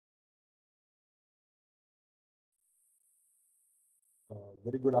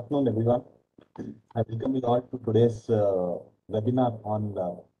Very good afternoon, everyone. I welcome you all to today's webinar on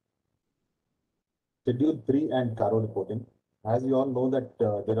Schedule 3 and CARO reporting. As you all know that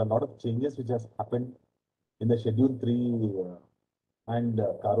there are a lot of changes which has happened in the Schedule 3 and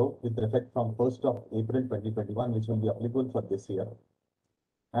CARO with effect from 1st of April 2021, which will be applicable for this year.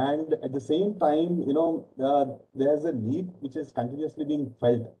 And at the same time, there's a need which is continuously being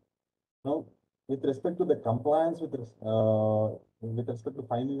felt, with respect to the compliance with respect to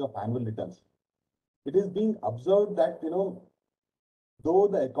filing of annual returns. It is being observed that, though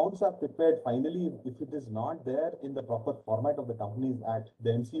the accounts are prepared, finally, if it is not there in the proper format of the Companies Act,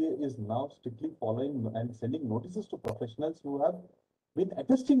 the MCA is now strictly following and sending notices to professionals who have been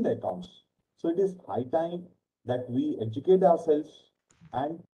attesting the accounts. So it is high time that we educate ourselves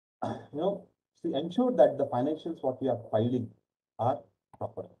and, ensure that the financials what we are filing are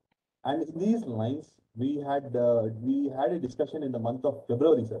proper. And in these lines, we had a discussion in the month of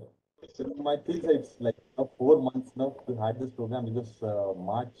February, sir. So you might think that it's like 4 months now to had this program because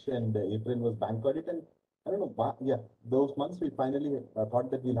March and April was bank audit, and I don't know, yeah, those months we finally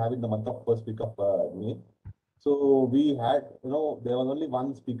thought that we'll have it in the month of first week of May. So we had, there was only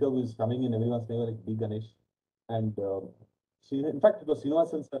one speaker who is coming in everyone's name, like B. Ganesh, and in fact, it was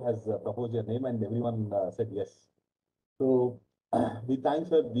Srinivasan sir has proposed your name, and everyone said yes. So we thank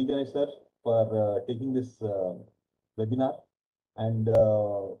Sir B. Ganesh sir for taking this webinar, and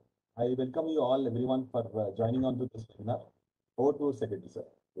I welcome you all, everyone, for joining on to this webinar. Over to Secretary, sir.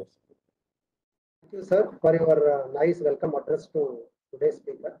 Yes. Thank you, sir, for your nice welcome address to today's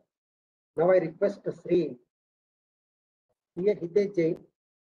speaker. Now I request Sri Hidde Jain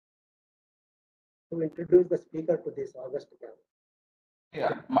to introduce the speaker to this August camp.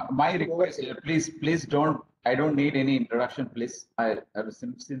 Yeah, my request here, please don't. I don't need any introduction, please. I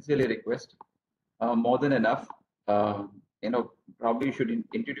sincerely request. More than enough. Probably you should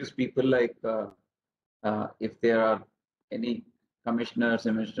introduce people like if there are any commissioners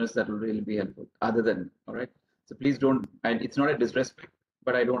that will really be helpful. Other than, all right. So please don't. And it's not a disrespect,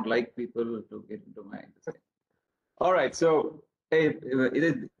 but I don't like people to get into my. All right. So hey,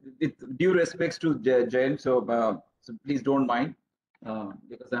 with due respects to Jain, so please don't mind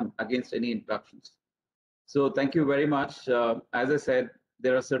because I'm against any interruptions. So thank you very much. As I said,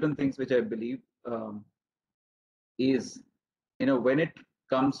 there are certain things which I believe is, when it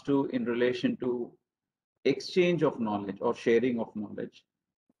comes to in relation to exchange of knowledge or sharing of knowledge,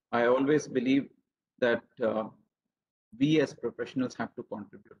 I always believe that we as professionals have to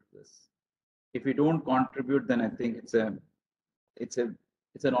contribute to this. If we don't contribute, then I think it's a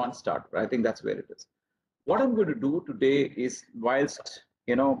non-starter. I think that's where it is. What I'm going to do today is, whilst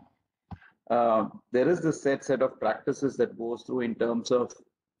there is this set of practices that goes through in terms of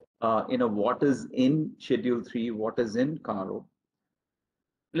what is in Schedule 3, what is in CARO.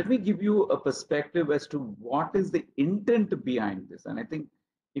 Let me give you a perspective as to what is the intent behind this. And I think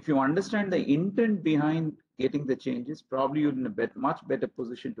if you understand the intent behind getting the changes, probably you're in a much better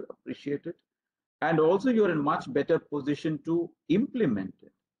position to appreciate it. And also you're in a much better position to implement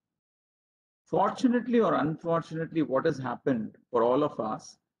it. Fortunately or unfortunately, what has happened for all of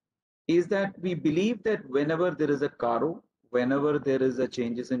us is that we believe that whenever there is a CARO, whenever there is a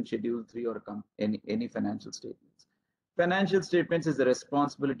changes in Schedule 3 or any financial statements. Financial statements is the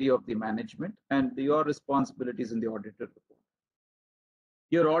responsibility of the management, and your responsibility is in the auditor report.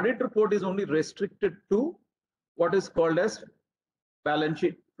 Your audit report is only restricted to what is called as balance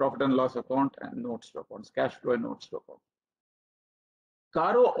sheet, profit and loss account, and notes to accounts, cash flow and notes to account.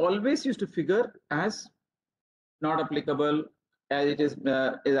 CARO always used to figure as not applicable, as it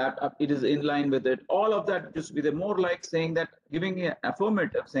is in line with it. All of that used to be more like saying that, giving an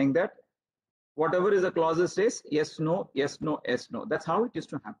affirmative, saying that whatever is the clauses says yes, no, yes, no, yes, no. That's how it used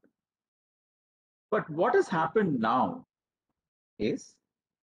to happen. But what has happened now is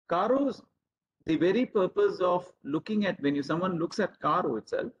CARO's, the very purpose of looking at, when someone looks at CARO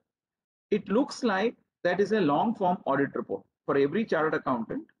itself, it looks like that is a long form audit report for every chartered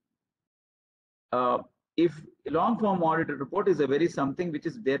accountant. If long form audit report is a very something which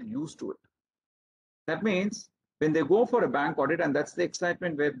is they're used to it. That means when they go for a bank audit, and that's the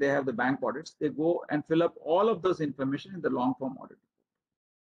excitement where they have the bank audits, they go and fill up all of those information in the long form audit.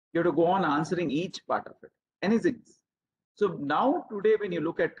 You have to go on answering each part of it. Anything. So now today, when you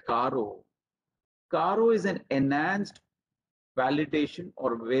look at CARO, CARO is an enhanced validation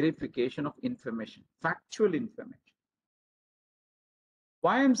or verification of information, factual information.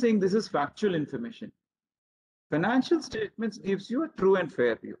 Why I'm saying this is factual information? Financial statements gives you a true and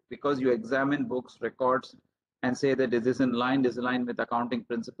fair view because you examine books, records, and say that is this in line with accounting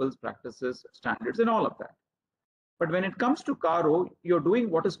principles, practices, standards, and all of that. But when it comes to CARO, you're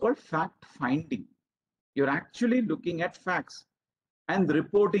doing what is called fact finding. You're actually looking at facts and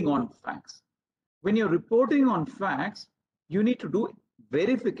reporting on facts. When you're reporting on facts, you need to do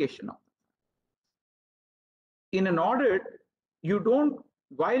verification of them. In an audit, you don't,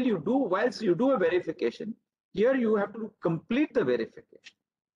 whilst you do a verification, here you have to complete the verification.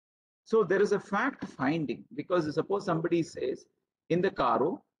 So there is a fact finding, because suppose somebody says in the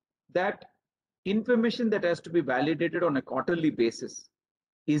CARO that information that has to be validated on a quarterly basis,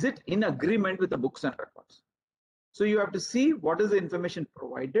 is it in agreement with the books and records? So you have to see what is the information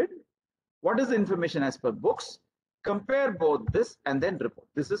provided, what is the information as per books, compare both this and then report.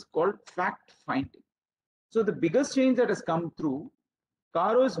 This is called fact finding. So the biggest change that has come through,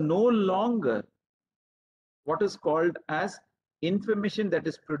 CARO is no longer what is called as information that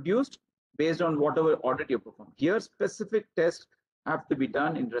is produced based on whatever audit you perform. Here, specific tests have to be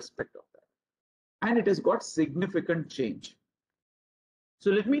done in respect of that. And it has got significant change. So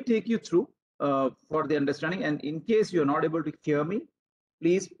let me take you through for the understanding. And in case you're not able to hear me,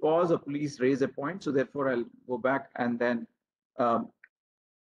 please pause or please raise a point. So therefore, I'll go back and then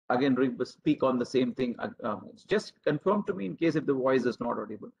again speak on the same thing. Just confirm to me in case if the voice is not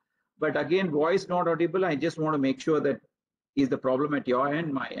audible. But again, voice not audible, I just want to make sure that is the problem at your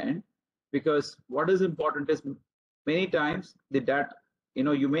end, my end, because what is important is many times that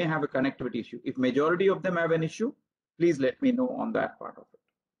you may have a connectivity issue. If majority of them have an issue, please let me know on that part of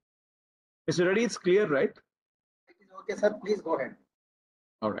it. Mr. Reddy, it's clear, right? Okay, sir, please go ahead.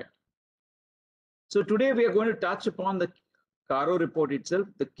 All right. So today we are going to touch upon the CARO report itself,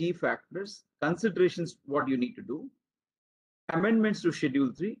 the key factors, considerations, what you need to do, amendments to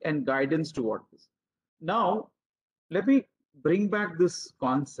Schedule 3, and guidance to what is. Now, let me bring back this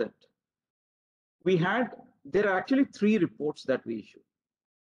concept. There are actually 3 reports that we issue.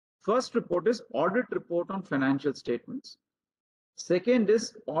 First report is audit report on financial statements. Second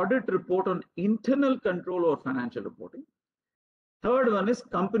is audit report on internal control over financial reporting. Third one is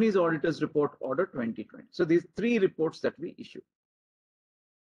company's auditors report order 2020. So these 3 reports that we issue.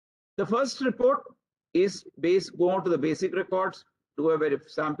 The first report is go on to the basic records, do a very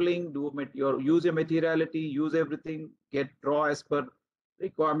sampling, use your materiality, use everything, draw as per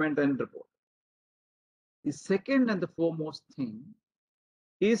requirement and report. The second and the foremost thing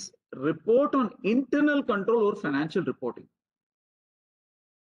is report on internal control over financial reporting.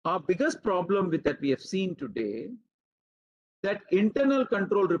 Our biggest problem with that we have seen today, that internal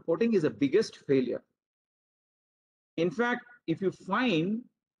control reporting is the biggest failure. In fact, if you find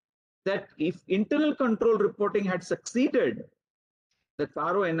that if internal control reporting had succeeded, the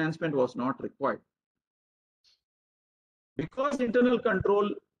CARO enhancement was not required. Because internal control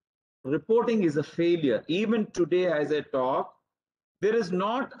reporting is a failure, even today as I talk, there is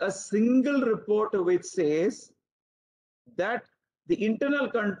not a single report which says that the internal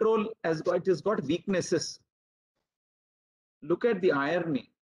control has got weaknesses. Look at the irony.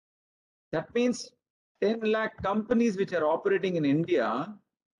 That means 10 lakh companies which are operating in India,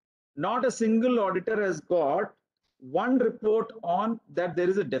 not a single auditor has got one report on that there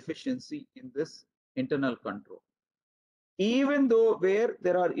is a deficiency in this internal control. Even though where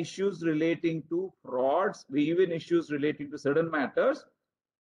there are issues relating to frauds, even issues relating to certain matters,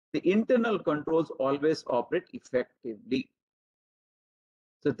 the internal controls always operate effectively.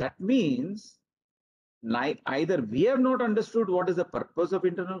 So that means either we have not understood what is the purpose of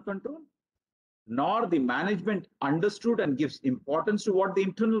internal control, nor the management understood and gives importance to what the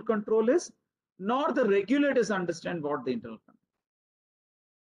internal control is, nor the regulators understand what the internal control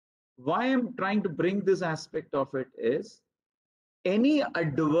is. Why I'm trying to bring this aspect of it is, any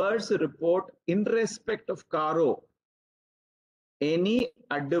adverse report in respect of CARO, any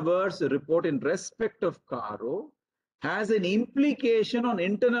adverse report in respect of CARO has an implication on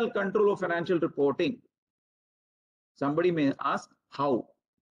internal control of financial reporting. Somebody may ask, how?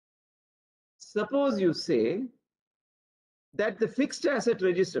 Suppose you say that the fixed asset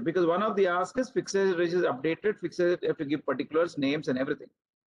register, because one of the asks is fixed asset register updated, fixed asset, you have to give particulars, names and everything.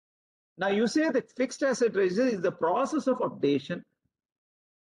 Now you say that fixed asset register is the process of updation.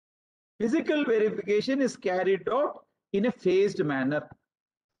 Physical verification is carried out in a phased manner.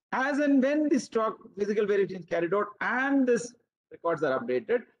 As and when the stock physical verification is carried out and this records are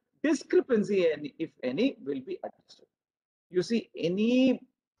updated, discrepancy, if any, will be adjusted. You see, any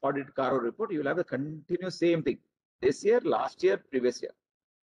audit CARO report, you will have the continuous same thing. This year, last year, previous year.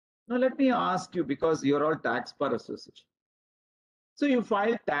 Now let me ask you, because you're all tax bar association. So you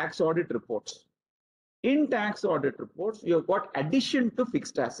file tax audit reports. In tax audit reports, you have got addition to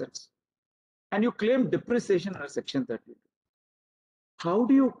fixed assets. And you claim depreciation under Section 32. How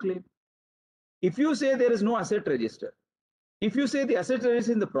do you claim? If you say there is no asset register, if you say the asset register is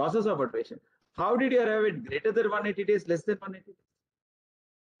in the process of updation, how did you arrive at greater than 180 days, less than 180 days?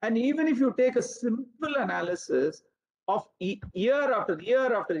 And even if you take a simple analysis of year after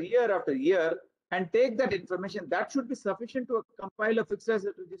year after year after year and take that information, that should be sufficient to compile a fixed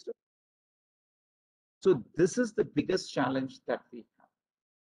asset register. So this is the biggest challenge that we have.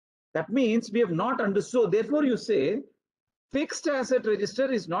 That means we have not understood. So therefore, you say fixed asset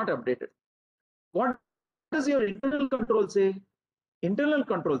register is not updated. What does your internal control say? Internal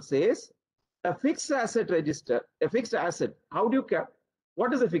control says a fixed asset register, a fixed asset. How do you cap?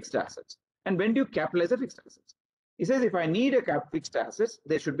 What is a fixed asset? And when do you capitalize a fixed asset? He says if I need a fixed assets,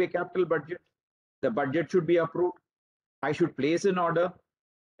 there should be a capital budget. The budget should be approved. I should place an order.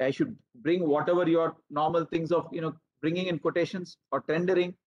 I should bring whatever your normal things of bringing in quotations or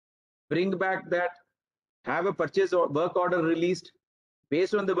tendering. Bring back that. Have a purchase or work order released.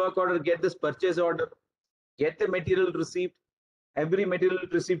 Based on the work order, get this purchase order. Get the material received. Every material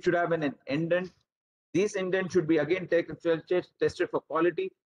received should have an indent. This indent should be again tested for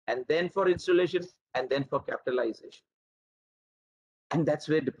quality, and then for installation, and then for capitalization. And that's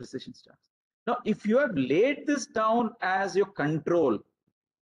where depreciation starts. Now, if you have laid this down as your control,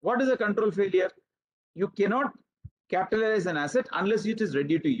 what is a control failure? You cannot capitalize an asset unless it is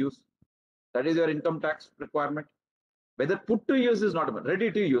ready to use. That is your income tax requirement. Whether put to use is not about ready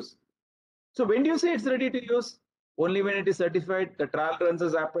to use. So when do you say it's ready to use? Only when it is certified, the trial runs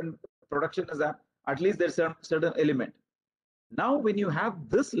has happened, production has happened, at least there's a certain element. Now, when you have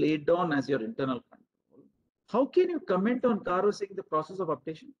this laid down as your internal control, how can you comment on CARO saying the process of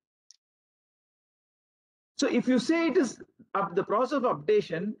updation? So if you say it is the process of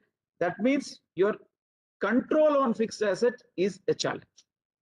updation, that means your control on fixed asset is a challenge.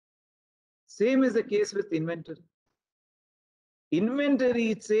 Same is the case with inventory.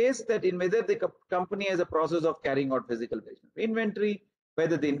 Inventory, it says that in whether the company has a process of carrying out physical verification of inventory,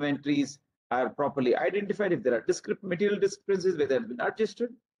 whether the inventories are properly identified, if there are material discrepancies, whether it has been adjusted.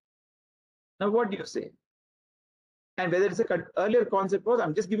 Now, what do you say? And whether it's an earlier concept was,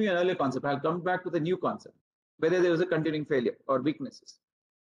 I'm just giving you an earlier concept. I'll come back to the new concept, whether there was a continuing failure or weaknesses.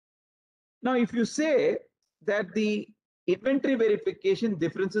 Now, if you say that the inventory verification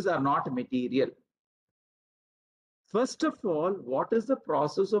differences are not material, first of all, what is the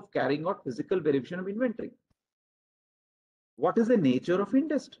process of carrying out physical verification of inventory? What is the nature of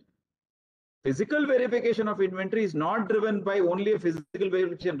industry? Physical verification of inventory is not driven by only a physical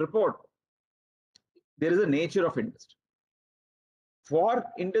verification report. There is a nature of industry. For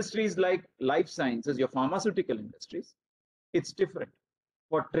industries like life sciences, your pharmaceutical industries, it's different.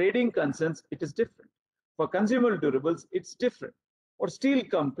 For trading concerns, it is different. For consumer durables, it's different. For steel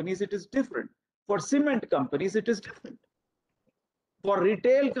companies, it is different. For cement companies, it is different. For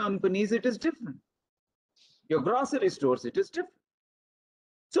retail companies, it is different. Your grocery stores, it is different.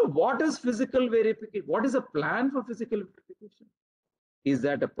 So what is physical verification? What is a plan for physical verification? Is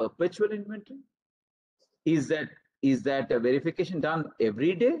that a perpetual inventory? Is that a verification done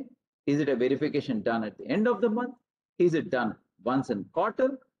every day? Is it a verification done at the end of the month? Is it done once in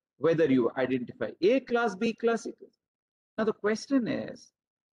quarter? Whether you identify A class, B class, C class. Now the question is,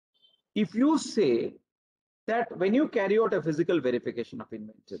 if you say that when you carry out a physical verification of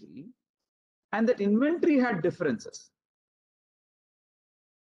inventory and that inventory had differences,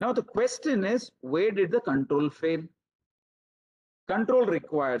 now the question is, where did the control fail? Control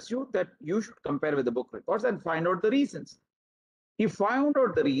requires you that you should compare with the book records and find out the reasons. He found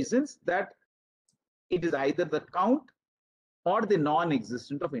out the reasons that it is either the count or the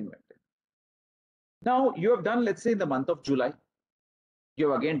non-existent of inventory. Now you have done, let's say in the month of July, you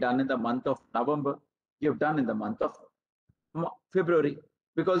have again done in the month of November, you have done in the month of February.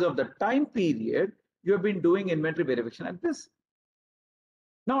 Because of the time period, you have been doing inventory verification at this.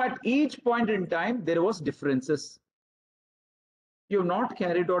 Now at each point in time, there was differences. You have not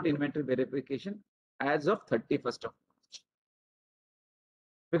carried out inventory verification as of 31st of March.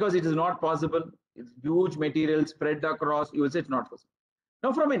 Because it is not possible. It's huge material spread across, you will say it's not possible.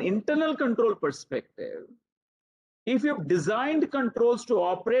 Now from an internal control perspective, if you've designed controls to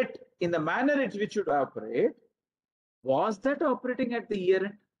operate in the manner in which it should operate, was that operating at the year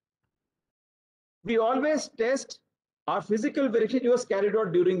end? We always test our physical verification was carried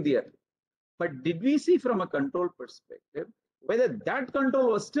out during the year. But did we see from a control perspective whether that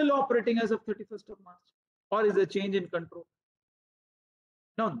control was still operating as of 31st of March or is a change in control?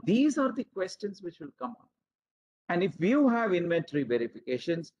 Now, these are the questions which will come up. And if you have inventory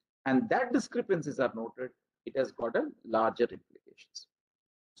verifications and that discrepancies are noted, it has got a larger implications.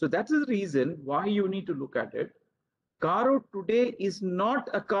 So that is the reason why you need to look at it CARO today is not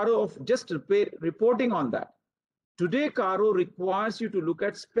a CARO of just reporting on that. Today, CARO requires you to look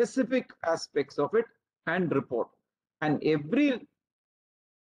at specific aspects of it and report. And every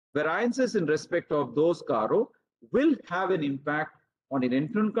variances in respect of those CARO will have an impact on the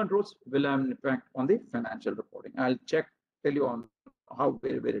internal controls, will have an impact on the financial reporting. I'll tell you on how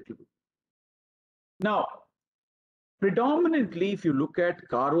very it will be. Now, predominantly, if you look at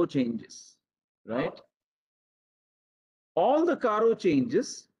CARO changes, right? All the CARO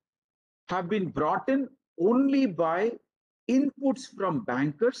changes have been brought in only by inputs from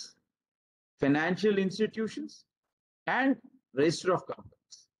bankers, financial institutions, and register of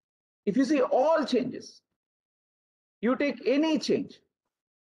companies. If you see all changes, you take any change,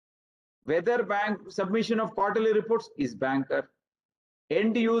 whether bank submission of quarterly reports is banker,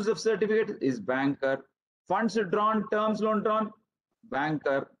 end use of certificate is banker, funds drawn, terms loan drawn,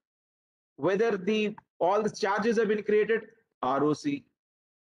 banker, whether all the charges have been created, ROC.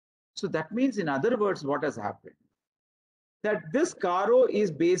 So that means, in other words, what has happened? That this CARO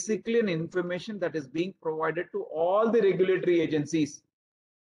is basically an information that is being provided to all the regulatory agencies.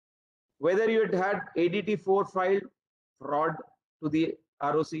 Whether you had ADT4 filed fraud to the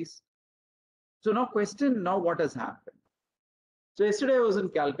ROCs. So now question, now what has happened? So yesterday I was in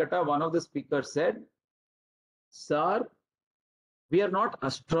Calcutta, one of the speakers said, sir, we are not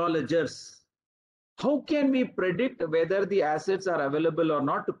astrologers. How can we predict whether the assets are available or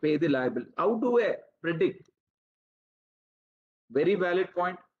not to pay the liability? How do I predict? Very valid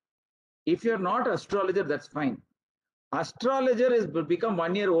point. If you're not astrologer, that's fine. Astrologer is become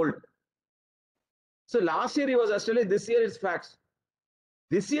 1 year old. So last year he was astrologer, this year it's facts.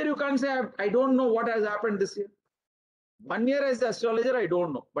 This year you can't say, I don't know what has happened this year. 1 year as the astrologer, I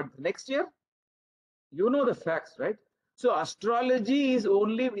don't know. But next year, you know the facts, right? So astrology is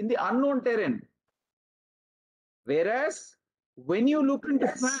only in the unknown terrain. Whereas when you look into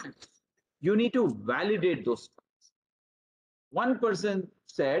facts, you need to validate those facts. One person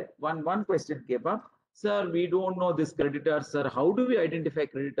said, one question came up, sir, we don't know this creditor, sir. How do we identify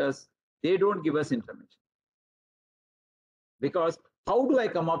creditors? They don't give us information. Because how do I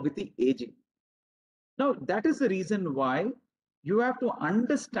come up with the aging? Now, that is the reason why you have to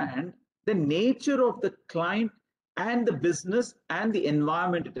understand the nature of the client and the business and the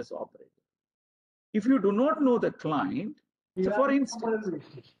environment it is operating. If you do not know the client, so for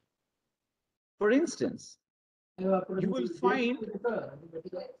instance, you will find,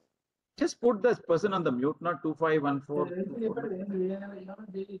 just put this person on the mute, not 2514.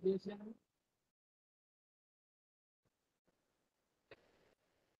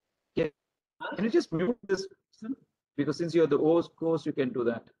 Can you just mute this person? Because since you're the host, you can do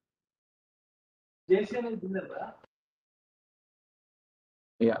that.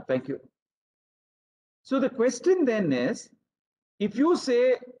 Yeah, thank you. So the question then is, if you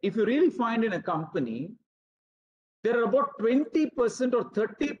really find in a company, there are about 20% or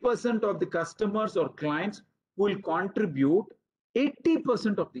 30% of the customers or clients who will contribute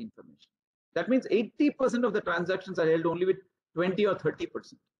 80% of the information. That means 80% of the transactions are held only with 20 or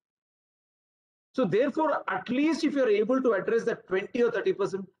 30%. So therefore, at least if you're able to address that 20 or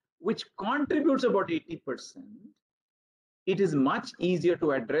 30%, which contributes about 80%, it is much easier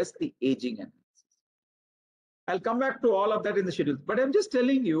to address the aging analysis. I'll come back to all of that in the schedule, but I'm just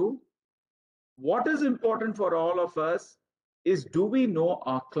telling you, what is important for all of us is, do we know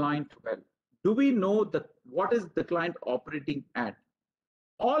our client well? Do we know what is the client operating at?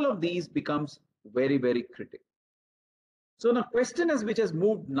 All of these becomes very, very critical. So the question which has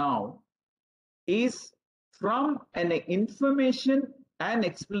moved now is from an information and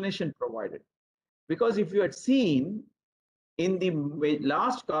explanation provided. Because if you had seen in the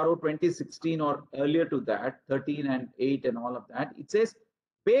last CARO 2016 or earlier to that, 13 and 8 and all of that, it says,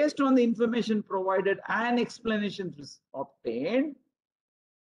 based on the information provided and explanations obtained,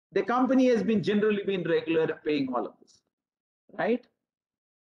 the company has been generally been regular paying all of this, right?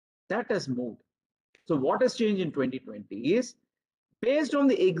 That has moved. So what has changed in 2020 is based on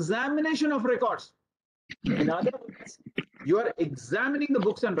the examination of records. In other words, you are examining the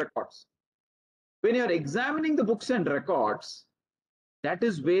books and records. When you are examining the books and records, that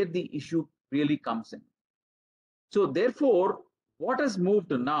is where the issue really comes in. So therefore, what has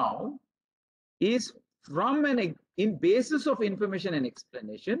moved now is from in basis of information and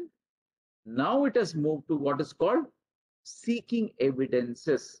explanation, now it has moved to what is called seeking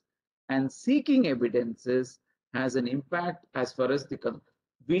evidences. And seeking evidences has an impact as far as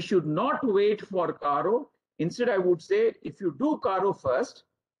we should not wait for CARO. Instead, I would say, if you do CARO first,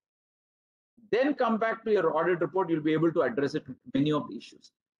 then come back to your audit report, you'll be able to address it with many of the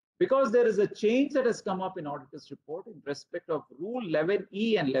issues. because there is a change that has come up in auditor's report in respect of rule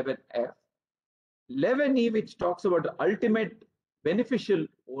 11E and 11F. 11E, which talks about the ultimate beneficial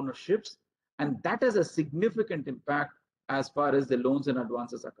ownerships, and that has a significant impact as far as the loans and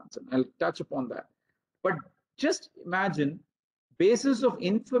advances are concerned. I'll touch upon that. But just imagine, basis of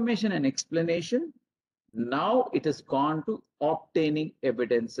information and explanation, now it has gone to obtaining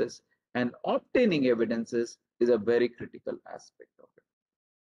evidences, and obtaining evidences is a very critical aspect of it.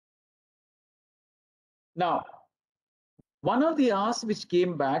 Now, one of the asks which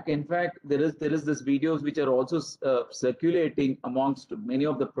came back, in fact, there is this videos which are also circulating amongst many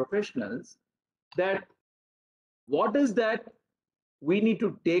of the professionals, that what is that we need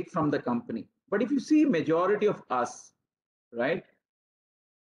to take from the company. But if you see majority of us, right,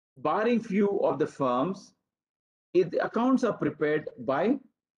 barring few of the firms, the accounts are prepared by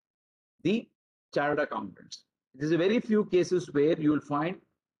the chartered accountants. There's a very few cases where you will find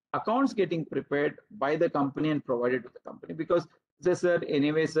accounts getting prepared by the company and provided to the company, because they say, sir,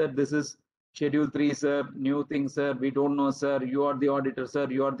 anyway, sir, this is Schedule 3, sir, new thing, sir, we don't know, sir, you are the auditor, sir,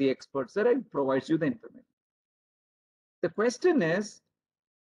 you are the expert, sir, and provides you the information. The question is,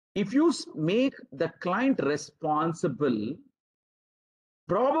 if you make the client responsible,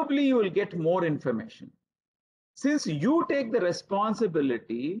 probably you will get more information. Since you take the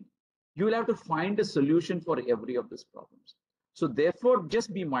responsibility, you will have to find a solution for every of these problems. So therefore,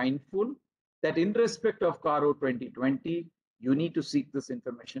 just be mindful that in respect of CARO 2020, you need to seek this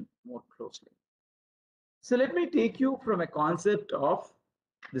information more closely. So let me take you from a concept of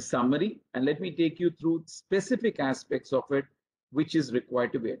the summary, and let me take you through specific aspects of it, which is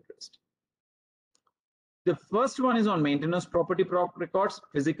required to be addressed. The first one is on maintenance property records,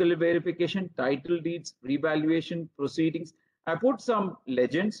 physical verification, title deeds, revaluation proceedings. I put some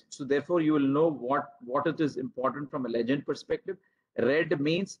legends, so therefore you will know what it is important from a legend perspective. Red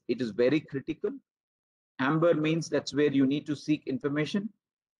means it is very critical. Amber means that's where you need to seek information.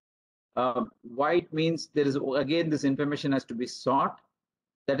 White means there is, again, this information has to be sought.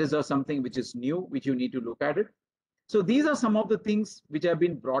 That is something which is new, which you need to look at it. So these are some of the things which have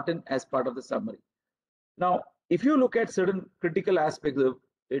been brought in as part of the summary. Now, if you look at certain critical aspects of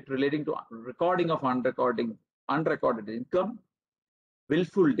it relating to recording of unrecorded income,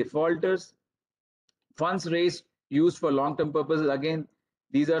 willful defaulters, funds raised used for long-term purposes, again,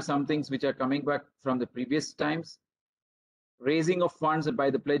 these are some things which are coming back from the previous times. Raising of funds by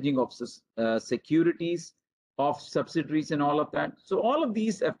the pledging of securities of subsidiaries and all of that. So all of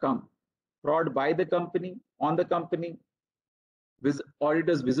these have come. Fraud by the company, on the company,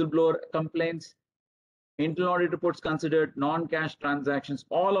 auditors, whistleblower complaints, internal audit reports considered, non-cash transactions,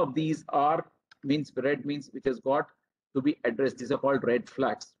 all of these are red means which has got to be addressed. These are called red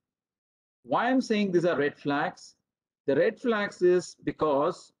flags. Why I'm saying these are red flags? The red flags is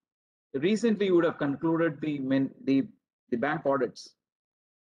because recently you would have concluded the bank audits.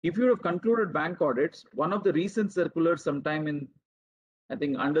 If you have concluded bank audits, one of the recent circulars sometime in, I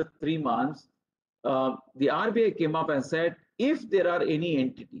think, under 3 months, the RBI came up and said, if there are any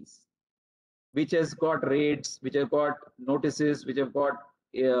entities which has got rates, which have got notices, which have got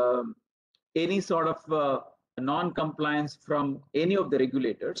any sort of non-compliance from any of the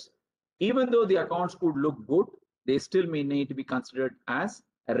regulators, even though the accounts could look good, they still may need to be considered as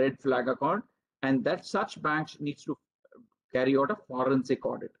a red flag account, and that such banks needs to carry out a forensic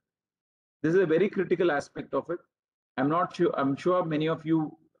audit. This is a very critical aspect of it. I'm sure many of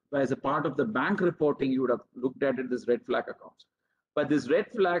you, as a part of the bank reporting, you would have looked at it, this red flag accounts. But these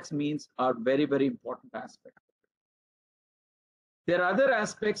red flags means are very, very important aspect. There are other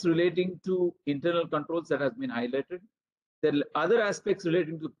aspects relating to internal controls that has been highlighted. There are other aspects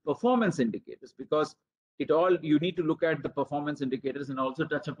relating to performance indicators, because you need to look at the performance indicators and also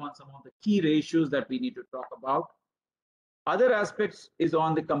touch upon some of the key ratios that we need to talk about. Other aspects is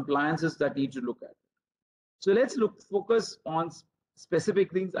on the compliances that need to look at. So let's focus on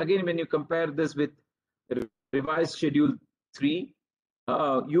specific things. Again, when you compare this with revised Schedule 3,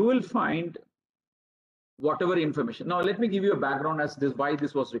 you will find whatever information. Now, let me give you a background as to why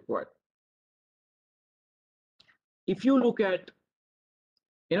this was required. If you look at,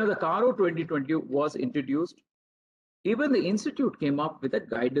 the CARO 2020 was introduced, even the institute came up with a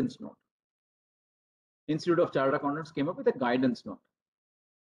guidance note. Institute of Chartered Accountants came up with a guidance note,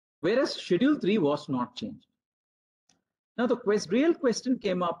 whereas Schedule 3 was not changed. Now, the real question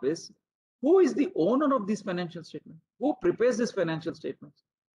came up is, who is the owner of these financial statements? Who prepares these financial statements?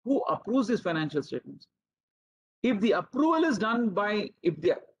 Who approves these financial statements? If the approval is done by, if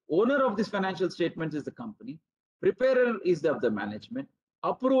the owner of these financial statements is the company, preparer is of the management,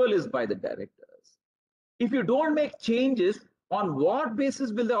 approval is by the directors. If you don't make changes, On what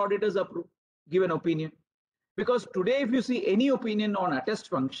basis will the auditors approve, give an opinion? Because today, if you see any opinion on attest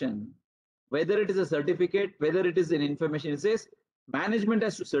function, whether it is a certificate, whether it is an information, it says management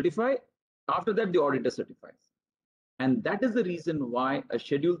has to certify. After that, the auditor certifies. And that is the reason why a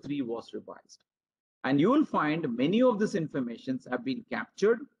Schedule 3 was revised. And you will find many of these informations have been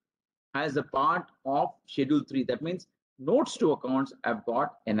captured as a part of Schedule 3. That means notes to accounts have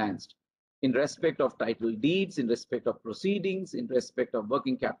got enhanced in respect of title deeds, in respect of proceedings, in respect of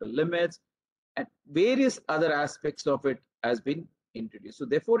working capital limits, and various other aspects of it has been introduced. So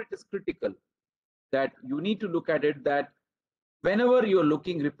therefore, it is critical that you need to look at it that whenever you're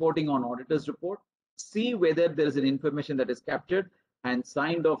reporting on auditor's report, see whether there is an information that is captured and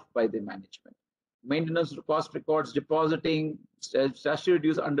signed off by the management. Maintenance cost records, depositing, statutory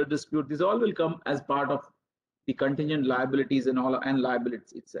dues under dispute, these all will come as part of the contingent liabilities and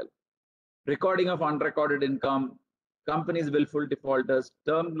liabilities itself. Recording of unrecorded income, companies willful defaulters,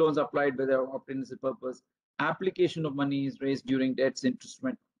 term loans applied whether opportunistic purpose, application of money is raised during debts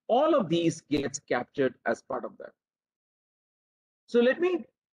instrument, all of these gets captured as part of that. So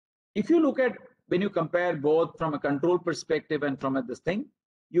if you look at when you compare both from a control perspective and from this thing,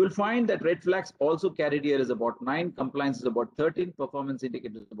 you will find that red flags also carried here is about 9, compliance is about 13, performance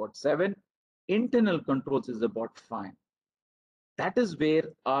indicators is about 7, internal controls is about 5. That is where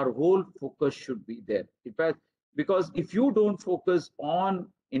our whole focus should be there. Because if you don't focus on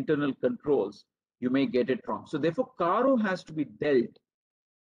internal controls, you may get it wrong. So therefore, CARO has to be dealt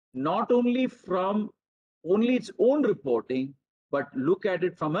not only from only its own reporting, but look at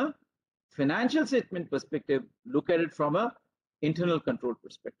it from a financial statement perspective, look at it from a internal control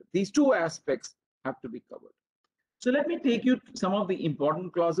perspective. These two aspects have to be covered. So let me take you to some of the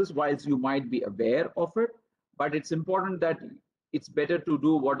important clauses, whilst you might be aware of it, but it's important that it's better to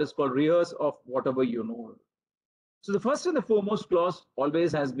do what is called rehearse of whatever you know. So the first and the foremost clause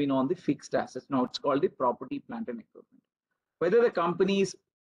always has been on the fixed assets. Now it's called the property, plant and equipment. Whether the company is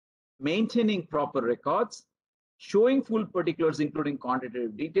maintaining proper records, showing full particulars including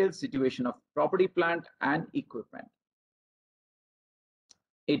quantitative details, situation of property, plant and equipment.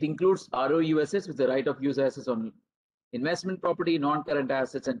 It includes ROU assets with the right of use assets on investment property, non-current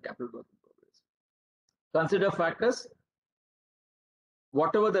assets and capital work in progress. Consider factors,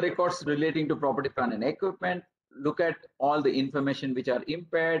 whatever the records relating to property, plant and equipment, look at all the information which are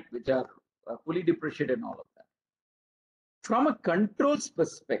impaired, which are fully depreciated and all of that. From a controls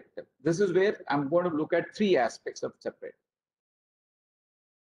perspective, this is where I'm going to look at 3 aspects of separate.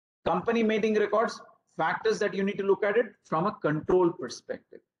 Company maintaining records, factors that you need to look at it from a control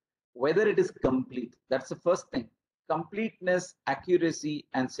perspective. Whether it is complete, that's the first thing. Completeness, accuracy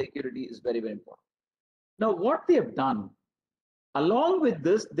and security is very, very important. Now what they have done, along with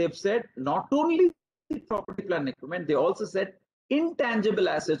this, they've said not only the property, plant and equipment, they also said intangible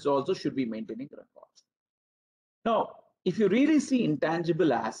assets also should be maintaining records. Now, if you really see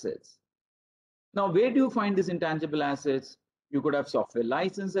intangible assets, now where do you find these intangible assets? You could have software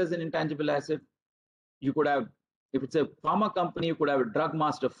license as an intangible asset. You could have, if it's a pharma company, you could have a drug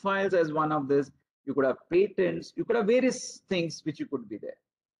master files as one of this. You could have patents. You could have various things which you could be there.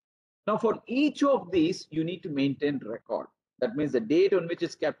 Now, for each of these, you need to maintain record. That means the date on which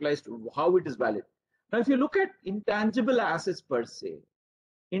it's capitalized, how it is valid. Now, if you look at intangible assets per se,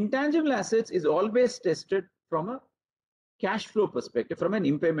 intangible assets is always tested from a cash flow perspective, from an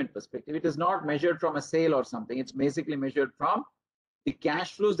impairment perspective. It is not measured from a sale or something. It's basically measured from the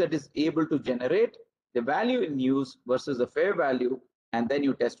cash flows that is able to generate, the value in use versus the fair value, and then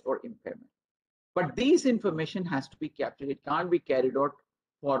you test for impairment. But these information has to be captured. It can't be carried out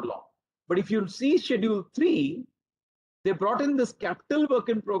for long. But if you see Schedule 3, they brought in this capital work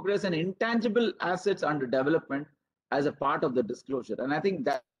in progress and intangible assets under development as a part of the disclosure. And I think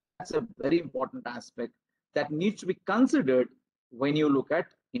that's a very important aspect that needs to be considered when you look at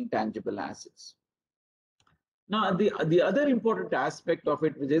intangible assets. Now, the other important aspect of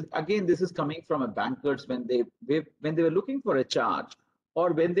it, which is, again, this is coming from a bankers when they were looking for a charge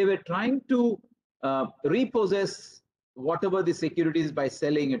or when they were trying to repossess whatever the securities by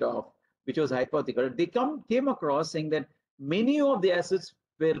selling it off, which was hypothetical, they came across saying that many of the assets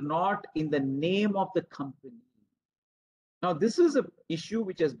were not in the name of the company. Now, this is an issue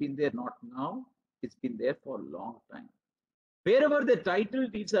which has been there not now, it's been there for a long time. Wherever the title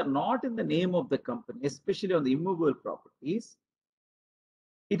deeds are not in the name of the company, especially on the immovable properties,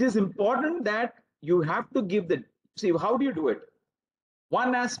 it is important that you have to give the, see, how do you do it?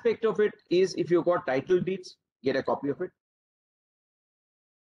 One aspect of it is if you've got title deeds, get a copy of it.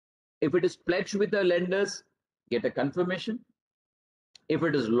 If it is pledged with the lenders, get a confirmation. If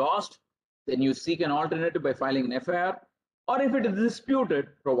it is lost, then you seek an alternative by filing an FIR. or if it is disputed,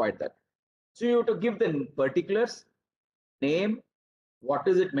 provide that. So you have to give the particulars, name, what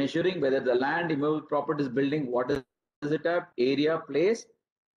is it measuring, whether the land, immovable property is building, what is it at, area, place,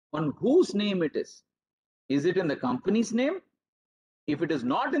 on whose name it is. Is it in the company's name? If it is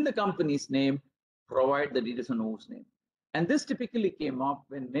not in the company's name, provide the details on whose name. And this typically came up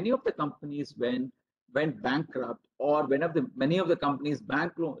when many of the companies went bankrupt, or when many of the companies'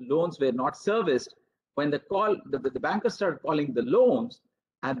 bank loans were not serviced. When the bankers started calling the loans,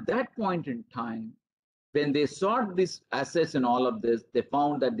 at that point in time, when they sought these assets and all of this, they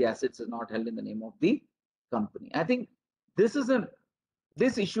found that the assets are not held in the name of the company. I think this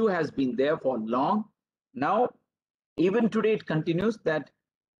issue has been there for long. Now, even today, it continues that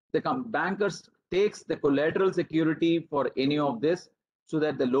the bankers takes the collateral security for any of this so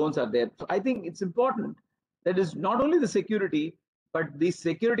that the loans are there. So I think it's important that is not only the security, but the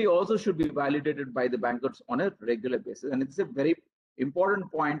security also should be validated by the bankers on a regular basis. And it's a very important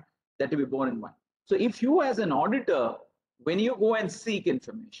point that to be borne in mind. So if you as an auditor, when you go and seek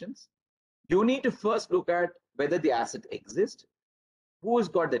information, you need to first look at whether the asset exists, who has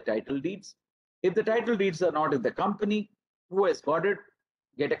got the title deeds. If the title deeds are not in the company, who has got it,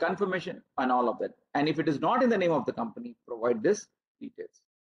 get a confirmation and all of that. And if it is not in the name of the company, provide this details.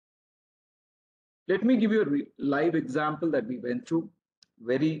 Let me give you a live example that we went through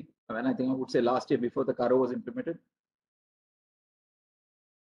I think I would say last year before the CARO was implemented.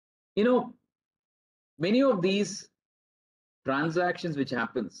 You know, many of these transactions which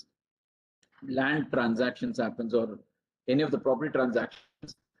happens, land transactions happens, or any of the property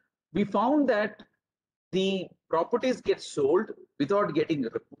transactions, we found that the properties get sold without getting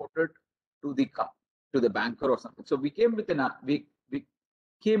reported to the banker or something. So we came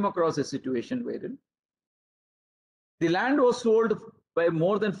across a situation wherein the land was sold by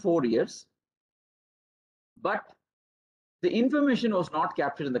more than 4 years, but the information was not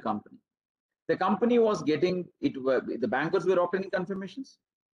captured in the company. The company was getting it. The bankers were obtaining confirmations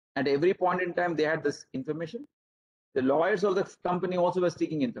at every point in time. They had this information. The lawyers of the company also were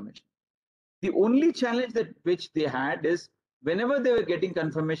seeking information. The only challenge which they had is whenever they were getting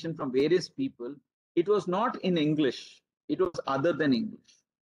confirmation from various people, it was not in English. It was other than English.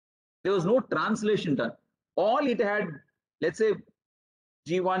 There was no translation done. All it had, let's say,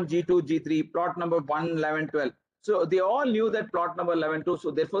 G1, G2, G3, plot number 1, 11, 12. So they all knew that plot number 11, 2.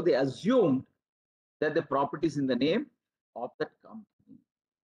 So therefore, they assumed that the property is in the name of that company.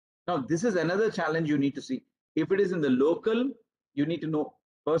 Now, this is another challenge you need to see. If it is in the local, you need to know.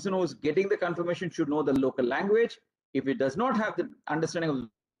 Person who is getting the confirmation should know the local language. If it does not have the understanding of the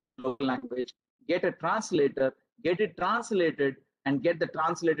local language, get a translator, get it translated, and get the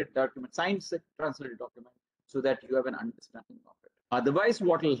translated document, signed translated document, so that you have an understanding of it. Otherwise,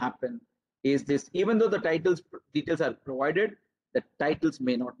 what will happen is this: even though the details are provided, the titles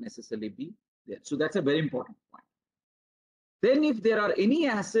may not necessarily be there. So that's a very important point. Then if there are any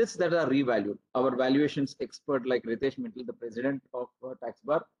assets that are revalued, our valuations expert like Ritesh Mittal, the president of Tax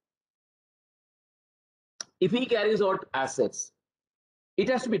Bar, if he carries out assets, it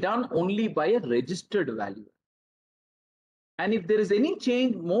has to be done only by a registered valuer. And if there is any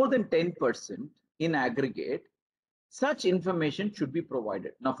change more than 10% in aggregate, such information should be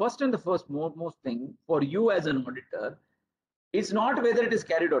provided. Now, first and the foremost thing for you as an auditor, it's not whether it is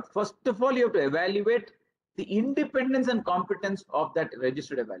carried out. First of all, you have to evaluate the independence and competence of that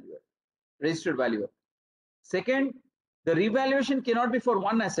registered valuer. Second, the revaluation cannot be for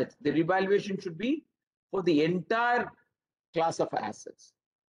one asset. The revaluation should be for the entire class of assets.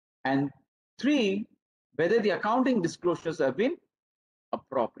 And 3, whether the accounting disclosures have been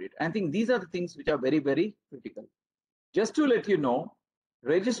appropriate. I think these are the things which are very, very critical. Just to let you know,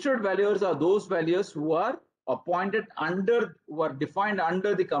 registered valuers are those valuers who are appointed who are defined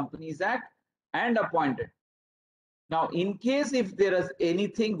under the Companies Act and appointed. Now, in case if there is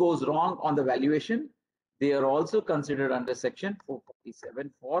anything goes wrong on the valuation, they are also considered under section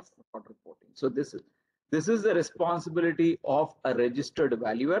 447 for fraud reporting. So this is the responsibility of a registered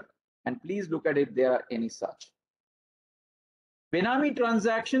valuer, and please look at if there are any such. Benami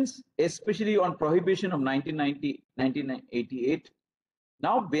transactions, especially on prohibition of 1988.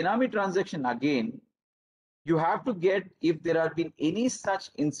 Now, Benami transaction again, you have to get if there have been any such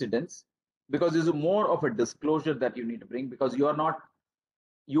incidents, because this is more of a disclosure that you need to bring, because you are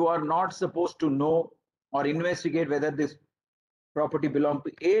not supposed to know or investigate whether this property belonged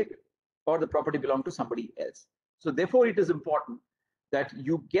to A or the property belonged to somebody else. So therefore, it is important that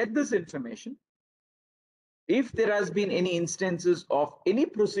you get this information. If there has been any instances of any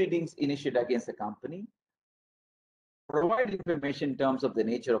proceedings initiated against the company, provide information in terms of the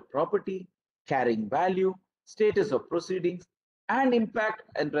nature of property, carrying value, status of proceedings, and impact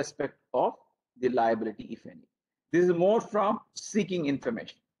and respect of the liability, if any. This is more from seeking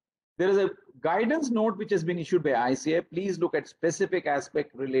information. There is a guidance note which has been issued by ICA. Please look at specific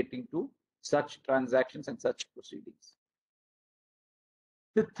aspect relating to such transactions and such proceedings.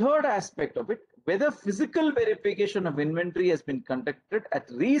 The third aspect of it, whether physical verification of inventory has been conducted at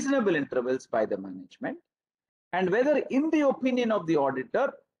reasonable intervals by the management, and whether, in the opinion of the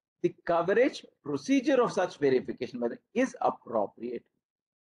auditor, the coverage procedure of such verification whether is appropriate,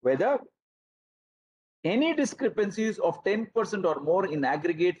 whether any discrepancies of 10% or more in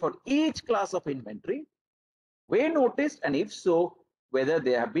aggregate for each class of inventory were noticed, and if so, whether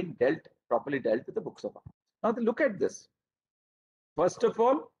they have been properly dealt with the books of accounts. Now look at this. First of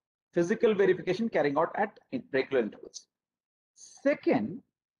all, physical verification carrying out at regular intervals. Second,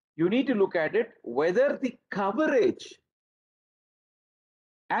 you need to look at it whether the coverage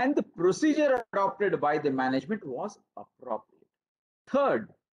and the procedure adopted by the management was appropriate. Third,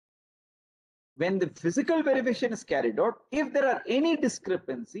 when the physical verification is carried out, if there are any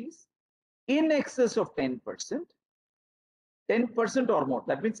discrepancies in excess of 10%, 10% or more,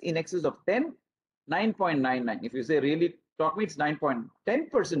 that means in excess of 10, 9.99. If you say really talk me, it's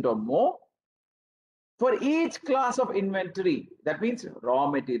 9.10% or more for each class of inventory. That means raw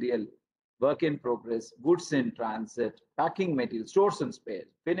material, work in progress, goods in transit, packing material, stores and spares,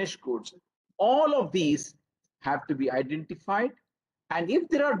 finished goods. All of these have to be identified. And if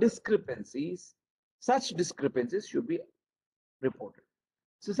there are discrepancies, such discrepancies should be reported.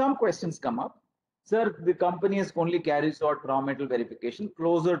 So some questions come up. Sir, the company has only carries out raw material verification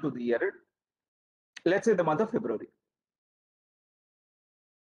closer to the year, let's say the month of February.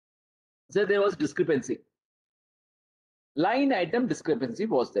 So there was discrepancy. Line item discrepancy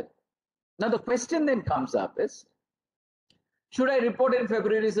was there. Now the question then comes up is, should I report in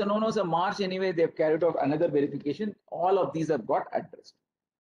February? So no, sir, March anyway, they've carried out another verification. All of these have got addressed.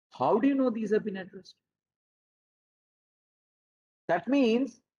 How do you know these have been addressed? That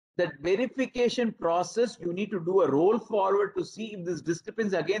means that verification process, you need to do a roll forward to see if this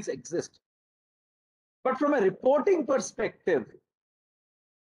discrepancy against exist. But from a reporting perspective,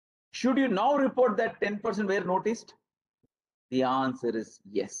 should you now report that 10% were noticed? The answer is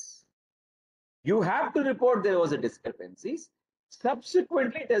yes. You have to report there was a discrepancy.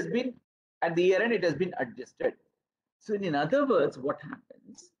 Subsequently, it has been, at the year end, it has been adjusted. So in other words, what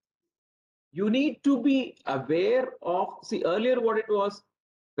happens? You need to be aware of, see earlier what it was,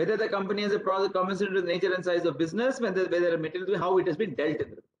 whether the company has a product commensurate with the nature and size of business, whether a material, how it has been dealt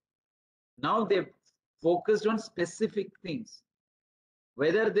with. Now they've focused on specific things,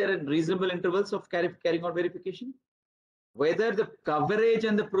 whether there are reasonable intervals of carrying out verification, whether the coverage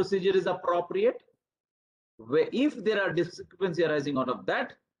and the procedure is appropriate, if there are discrepancies arising out of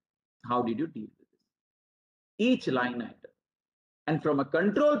that, how did you deal with this? Each line item. And from a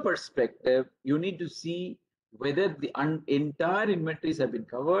control perspective, you need to see whether the entire inventories have been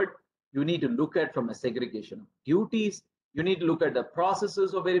covered. You need to look at from a segregation of duties. You need to look at the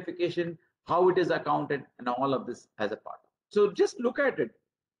processes of verification, how it is accounted, and all of this as a part. So just look at it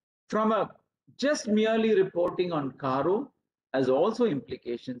from a just merely reporting on CARO has also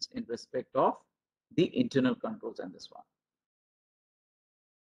implications in respect of the internal controls and this one.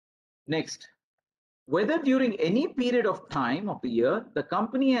 Next, whether during any period of time of the year, the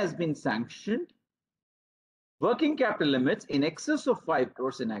company has been sanctioned working capital limits in excess of 5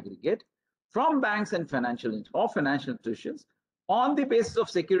 crores in aggregate from banks and financial institutions on the basis of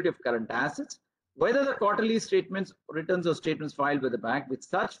security of current assets, whether the quarterly statements, returns or statements filed with the bank with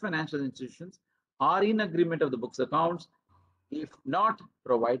such financial institutions are in agreement of the books accounts. If not,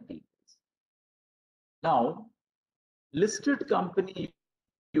 provide details. Now, listed company,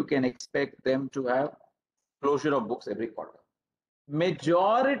 you can expect them to have closure of books every quarter.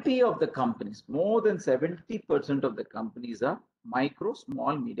 Majority of the companies, more than 70% of the companies are micro,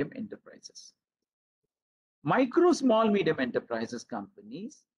 small, medium enterprises. Micro, small, medium enterprises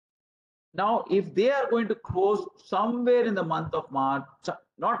companies, now if they are going to close somewhere in the month of March,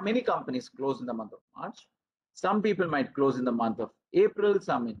 not many companies close in the month of March. Some people might close in the month of April,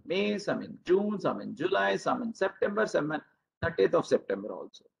 some in May, some in June, some in July, some in September, some in 30th of September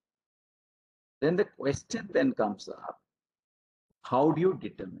also. Then the question then comes up, how do you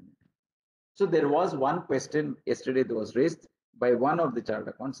determine it? So there was one question yesterday that was raised by one of the chartered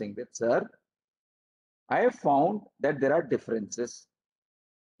accountants saying that, sir, I have found that there are differences.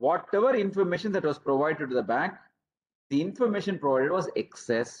 Whatever information that was provided to the bank, the information provided was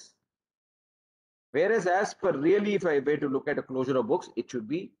excess. Whereas as per really, if I were to look at a closure of books, it should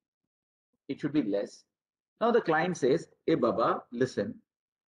be less. Now the client says, hey Baba, listen,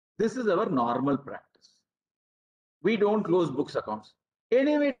 this is our normal practice. We don't close books accounts.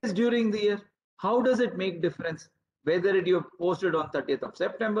 Anyway, it is during the year. How does it make difference? Whether you posted on 30th of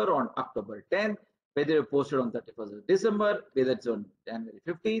September, on October 10th, whether you posted on 31st of December, whether it's on January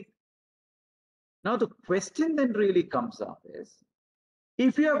 15th. Now the question then really comes up is,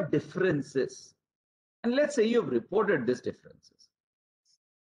 if you have differences, and let's say you've reported these differences,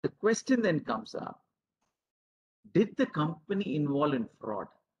 the question then comes up, did the company involve in fraud?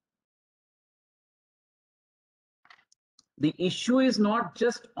 The issue is not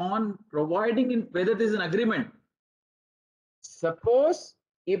just on providing in whether there's an agreement. Suppose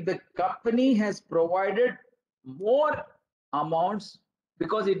if the company has provided more amounts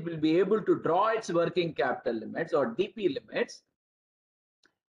because it will be able to draw its working capital limits or DP limits,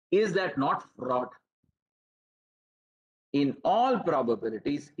 is that not fraud? In all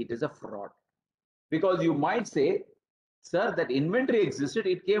probabilities, it is a fraud. Because you might say, sir, that inventory existed,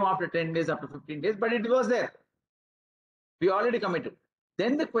 it came after 10 days, after 15 days, but it was there. We already committed.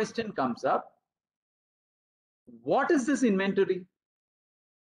 Then the question comes up, what is this inventory?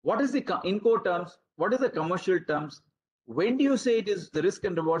 What is the INCO terms? What is the commercial terms? When do you say it is the risk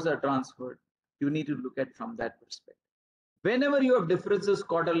and rewards are transferred? You need to look at from that perspective. Whenever you have differences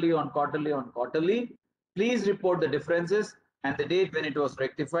quarterly on quarterly, please report the differences and the date when it was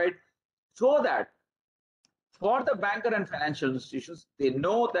rectified, so that for the banker and financial institutions, they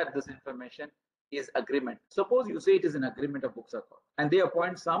know that this information is agreement. Suppose you say it is an agreement of books account and they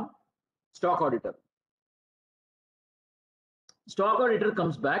appoint some stock auditor. Stock auditor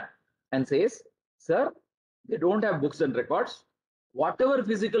comes back and says, sir, they don't have books and records. Whatever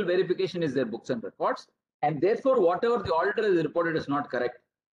physical verification is their books and records, and therefore whatever the auditor has reported is not correct.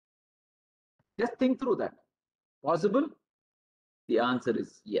 Just think through that. Possible? The answer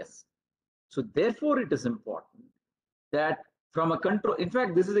is yes. So therefore it is important that from a control, in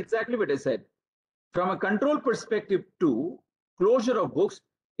fact, this is exactly what I said. From a control perspective too, closure of books,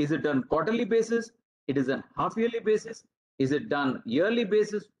 is it done quarterly basis? It is on half yearly basis? Is it done yearly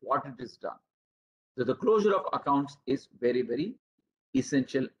basis? What it is done? So the closure of accounts is very, very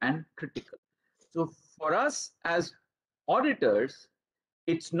essential and critical. So for us as auditors,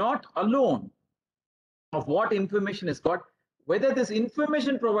 it's not alone of what information is got, whether this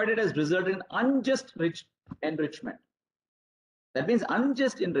information provided has resulted in unjust enrichment. That means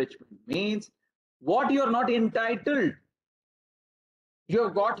unjust enrichment means what you are not entitled, you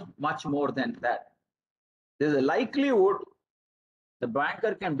have got much more than that. There's a likelihood the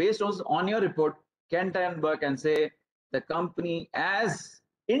banker can, based on your report, can turn back and say the company has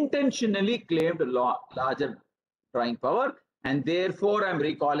intentionally claimed a larger drawing power, and therefore I'm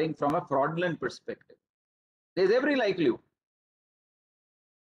recalling from a fraudulent perspective. There's every likelihood.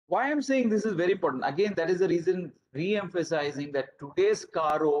 Why I'm saying this is very important, again, that is the reason re-emphasizing that today's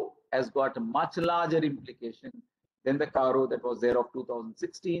CARO has got a much larger implication than the CARO that was there of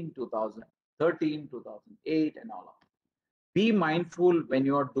 2016, 2013, 2008 and all of that. Be mindful when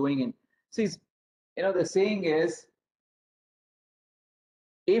you are doing it. See, the saying is,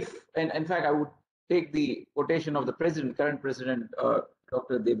 if, and in fact, I would take the quotation of the president, current president,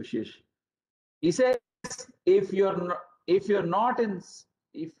 Dr. Debashish. He says, if you're not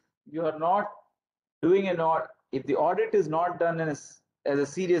doing an audit, if the audit is not done as a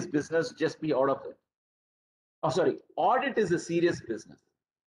serious business, just be out of it. Oh, sorry, audit is a serious business.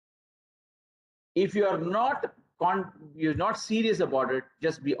 If you're not serious about it,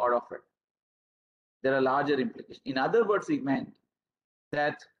 just be out of it. There are larger implications. In other words, he meant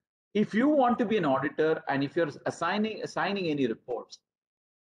that if you want to be an auditor and if you're assigning any reports,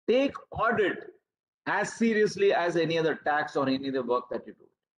 take audit as seriously as any other tax or any other work that you do.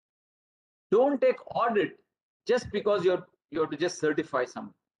 Don't take audit just because you have to just certify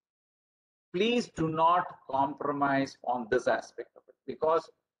something. Please do not compromise on this aspect of it, because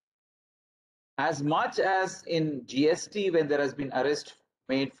as much as in GST, when there has been arrest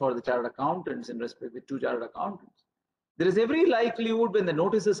made for the chartered accountants in respect with 2 chartered accountants, there is every likelihood when the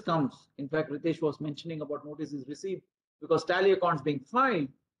notices comes. In fact, Ritesh was mentioning about notices received because tally accounts being filed.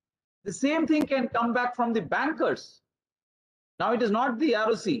 The same thing can come back from the bankers. Now it is not the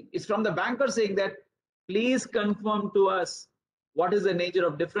ROC, it's from the banker saying that please confirm to us what is the nature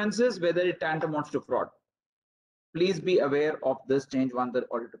of differences, whether it tantamounts to fraud. Please be aware of this change once the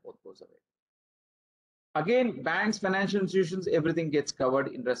audit report goes away. Again, banks, financial institutions, everything gets covered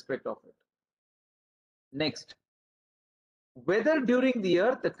in respect of it. Next, whether during the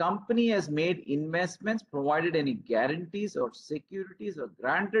year the company has made investments, provided any guarantees or securities, or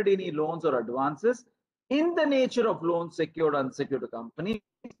granted any loans or advances in the nature of loans secured, unsecured company,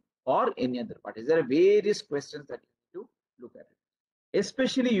 or any other parties. There are various questions that you need to look at it.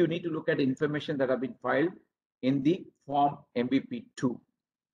 Especially you need to look at information that have been filed in the form MBP2.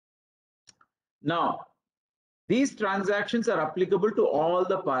 Now, these transactions are applicable to all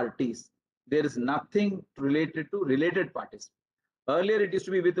the parties. There is nothing related to related parties. Earlier, it used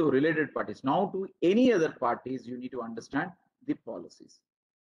to be with related parties. Now, to any other parties, you need to understand the policies.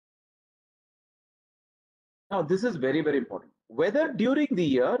 Now, this is very, very important. Whether during the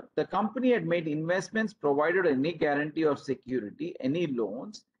year, the company had made investments, provided any guarantee or security, any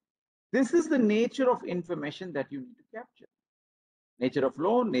loans, this is the nature of information that you need to capture. Nature of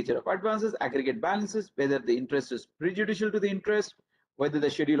loan, nature of advances, aggregate balances, whether the interest is prejudicial to the interest, whether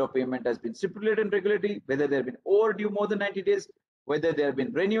the schedule of payment has been stipulated in regularity, whether they have been overdue more than 90 days, whether there have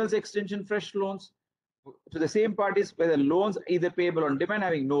been renewals, extension, fresh loans to the same parties, whether loans either payable on demand,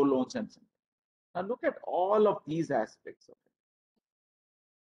 having no loans and something. Now look at all of these aspects of it.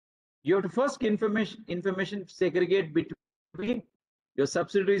 You have to first information segregate between your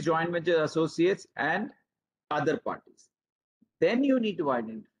subsidiaries, joint venture associates, and other parties. Then you need to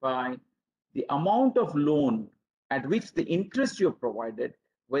identify the amount of loan at which the interest you have provided,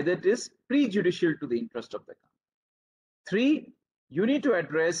 whether it is prejudicial to the interest of the company. 3, you need to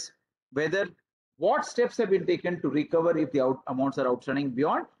address whether what steps have been taken to recover if the amounts are outstanding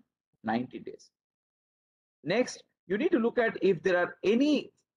beyond 90 days. Next, you need to look at if there are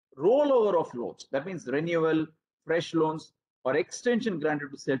any rollover of loans. That means renewal, fresh loans, or extension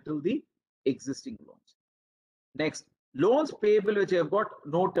granted to settle the existing loans. Next, loans payable which have got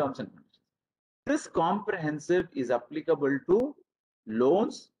no terms and conditions. This comprehensive is applicable to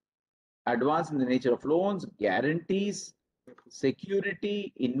loans, advance in the nature of loans, guarantees,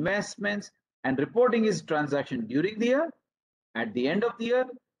 security, investments, and reporting is transaction during the year, at the end of the year,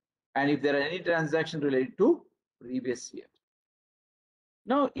 and if there are any transactions related to previous year.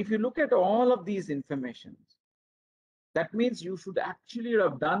 Now, if you look at all of these informations, that means you should actually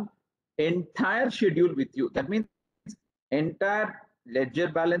have done entire schedule with you. That means entire ledger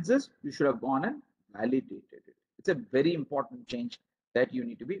balances, you should have gone and validated it. It's a very important change that you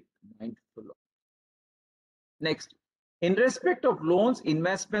need to be mindful of. Next, in respect of loans,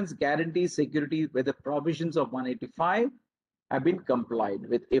 investments, guarantees, security, whether provisions of 185 have been complied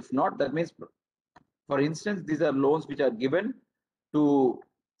with. If not, that means, for instance, these are loans which are given to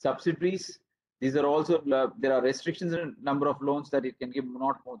subsidiaries. These are also, there are restrictions in number of loans that it can give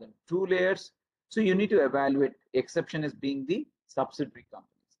not more than 2 layers. So you need to evaluate, exception is being the subsidiary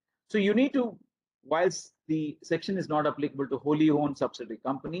companies. So you need to, whilst the section is not applicable to wholly owned subsidiary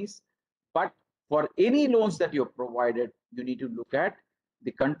companies, but for any loans that you have provided, you need to look at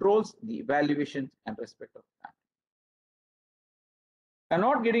the controls, the evaluations, and respect of that. I'm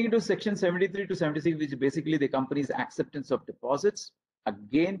not getting into section 73 to 76, which is basically the company's acceptance of deposits.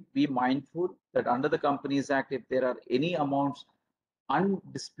 Again, be mindful that under the Companies Act, if there are any amounts,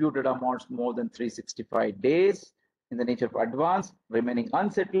 undisputed amounts more than 365 days in the nature of advance remaining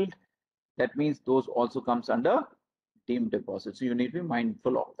unsettled, that means those also comes under deemed deposit. So you need to be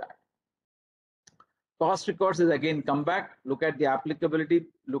mindful of that. Cost records is again come back, look at the applicability,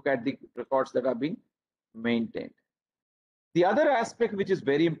 look at the records that are being maintained. The other aspect which is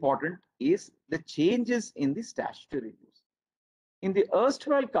very important is the changes in the statutory dues. In the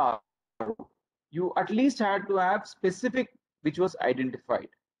erstwhile CARO, you at least had to have specific which was identified.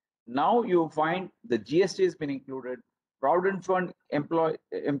 Now you find the GST has been included, Provident Fund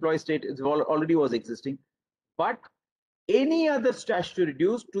employee state is already was existing, but any other statutory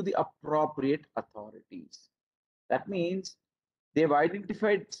dues to the appropriate authorities. That means they've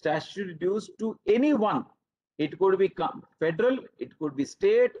identified statutory dues to anyone. It could be federal, it could be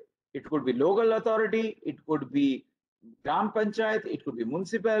state, it could be local authority, it could be Gram Panchayat, it could be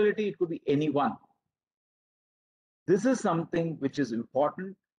municipality, it could be anyone. This is something which is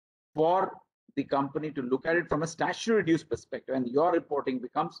important for the company to look at it from a statutory dues perspective, and your reporting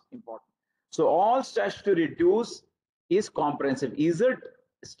becomes important. So all statutory dues is comprehensive. Is it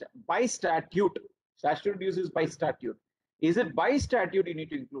by statute? Statutory dues is by statute. Is it by statute you need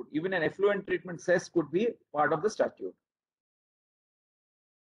to include? Even an effluent treatment cess could be part of the statute.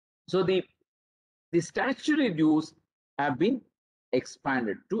 So the statutory dues have been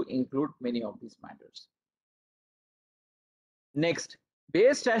expanded to include many of these matters. Next,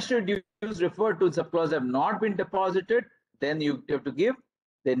 base statutory dues referred to subclause have not been deposited, then you have to give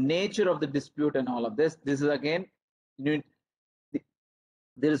the nature of the dispute and all of this. This is again, there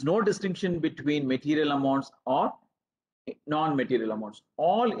is no distinction between material amounts or non-material amounts.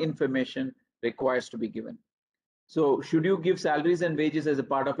 All information requires to be given. So should you give salaries and wages as a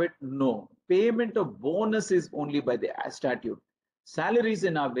part of it? No. Payment of bonus is only by the statute. Salaries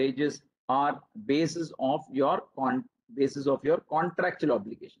and our wages are basis of your contractual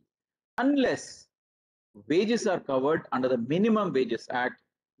obligations. Unless wages are covered under the Minimum Wages Act,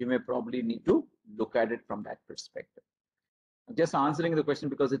 you may probably need to look at it from that perspective. I'm just answering the question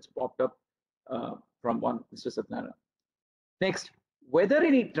because it's popped up from one Mr. Satnara. Next, whether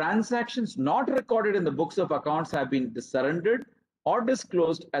any transactions not recorded in the books of accounts have been surrendered or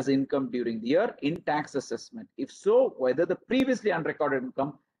disclosed as income during the year in tax assessment. If so, whether the previously unrecorded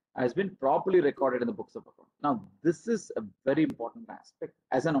income has been properly recorded in the books of accounts. Now, this is a very important aspect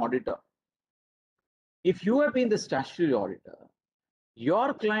as an auditor. If you have been the statutory auditor,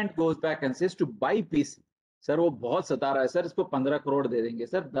 your client goes back and says to buy piece, sir, वो बहुत सता रहा है sir, इसको 15 crore दे देंगे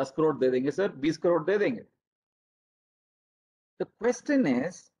sir, 10 crore दे देंगे sir, 20 crore दे देंगे. The question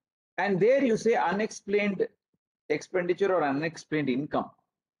is, and there you say unexplained expenditure or unexplained income.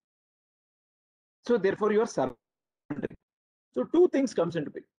 So therefore you are surrendering. So two things comes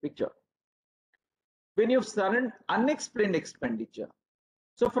into picture. When you've surrendered unexplained expenditure,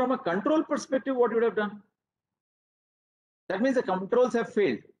 so from a control perspective, what you would have done? That means the controls have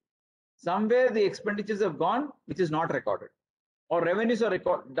failed. Somewhere the expenditures have gone, which is not recorded, or revenues are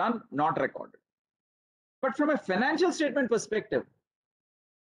done, not recorded. But from a financial statement perspective,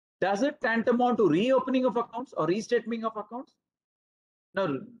 does it tantamount to reopening of accounts or restatement of accounts?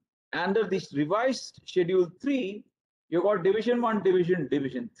 Now, under this revised Schedule 3, you got Division 1,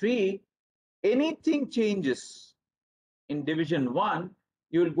 Division 3. Anything changes in Division 1,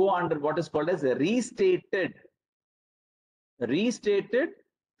 you will go under what is called as a restated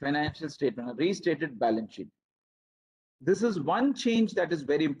financial statement, a restated balance sheet. This is one change that is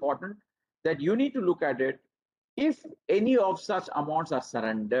very important, that you need to look at it. If any of such amounts are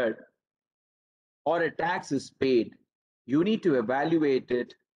surrendered or a tax is paid, you need to evaluate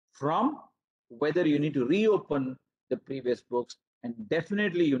it from whether you need to reopen the previous books, and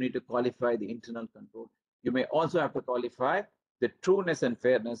definitely you need to qualify the internal control. You may also have to qualify the trueness and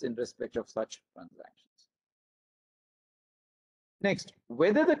fairness in respect of such transactions. Next,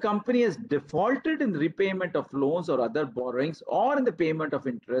 whether the company has defaulted in repayment of loans or other borrowings or in the payment of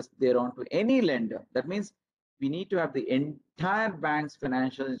interest thereon to any lender. That means we need to have the entire bank's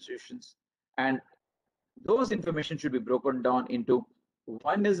financial institutions, and those information should be broken down into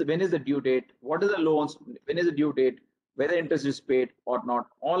when is the due date, what are the loans, when is the due date, whether interest is paid or not.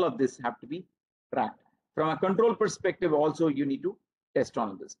 All of this have to be tracked. From a control perspective also, you need to test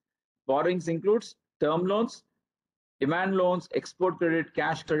on this. Borrowings includes term loans, demand loans, export credit,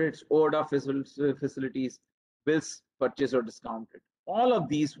 cash credits, overdraft facilities, bills purchased or discounted. All of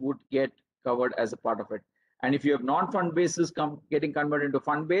these would get covered as a part of it. And if you have non-fund bases getting converted into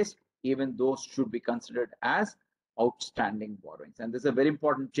fund-based, even those should be considered as outstanding borrowings. And this is a very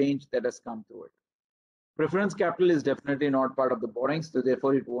important change that has come through it. Preference capital is definitely not part of the borrowings, so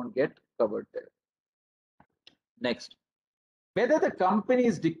therefore it won't get covered there. Next, whether the company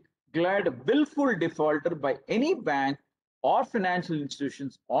is declared a willful defaulter by any bank or financial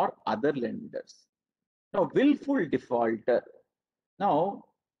institutions or other lenders. Now, willful defaulter. Now,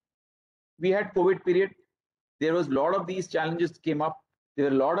 we had COVID period. There was a lot of these challenges came up. There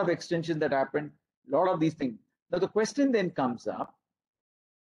were a lot of extensions that happened, a lot of these things. Now, the question then comes up,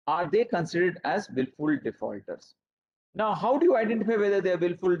 are they considered as willful defaulters? Now, how do you identify whether they are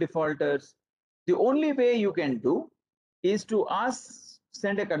willful defaulters? The only way you can do is to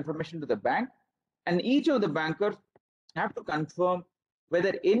send a confirmation to the bank, and each of the bankers have to confirm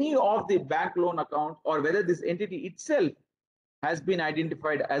whether any of the bank loan account or whether this entity itself has been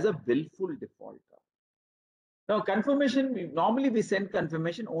identified as a willful defaulter. Now, confirmation, normally we send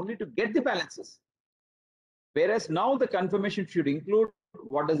confirmation only to get the balances. Whereas now the confirmation should include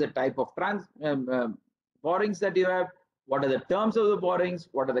what is the type of borrowings that you have, what are the terms of the borrowings,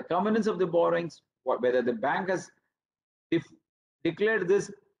 what are the covenants of the borrowings, whether the bank has declared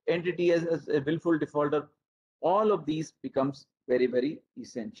this entity as a willful defaulter. All of these becomes very, very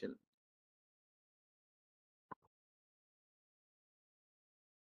essential.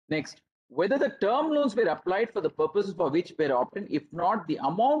 Next, whether the term loans were applied for the purposes for which were obtained, if not, the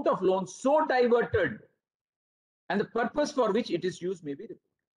amount of loans so diverted and the purpose for which it is used may be reported.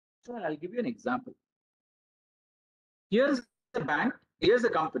 So I'll give you an example. Here's the bank, here's the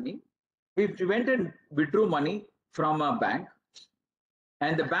company. We went and withdrew money from a bank,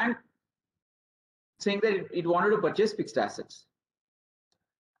 and the bank saying that it wanted to purchase fixed assets.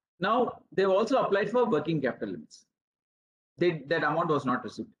 Now, they've also applied for working capital limits. That amount was not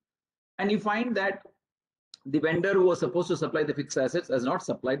received. And you find that the vendor who was supposed to supply the fixed assets has not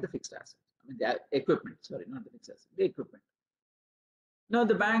supplied the fixed assets. I mean, the equipment, sorry, not the fixed assets, the equipment. Now,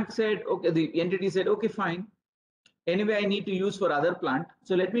 the bank said, okay, the entity said, okay, fine. Anyway, I need to use for other plant.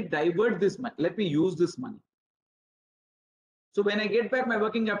 So let me divert this money. Let me use this money. So when I get back my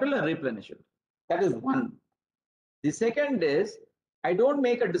working capital, I replenish it. That is one. The second is, I don't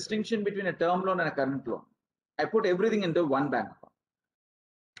make a distinction between a term loan and a current loan. I put everything into one bank account,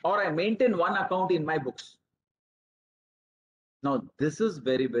 or I maintain one account in my books. Now, this is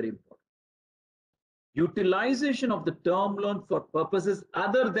very, very important. Utilization of the term loan for purposes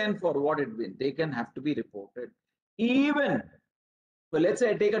other than for what it's been taken have to be reported. Even, well, let's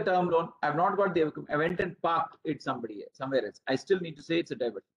say I take a term loan, I've not got the, I went and parked it somewhere else. I still need to say it's a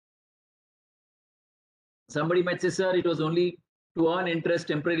diversion. Somebody might say, sir, it was only to earn interest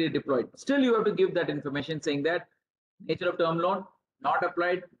temporarily deployed. Still, you have to give that information saying that nature of term loan, not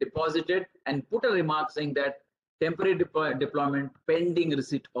applied, deposited, and put a remark saying that temporary deployment pending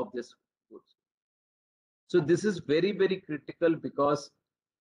receipt of this goods. So this is very, very critical, because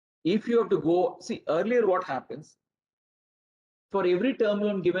if you have to go, see earlier what happens, for every term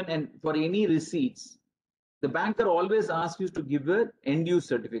loan given and for any receipts, the banker always asks you to give an end use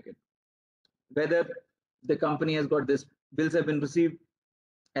certificate. Whether the company has got this, bills have been received,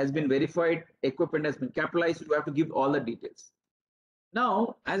 has been verified, equipment has been capitalized, you have to give all the details.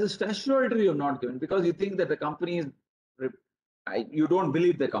 Now, as a statutory auditor, you have not given, because you think that the company is, you don't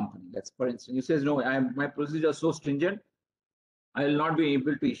believe the company. That's, for instance, you says, no, my procedure is so stringent, I will not be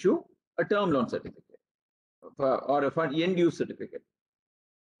able to issue a term loan certificate or a fund end use certificate.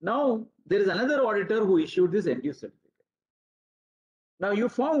 Now, there is another auditor who issued this end use certificate. Now, you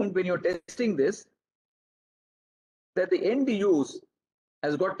found when you're testing this that the end use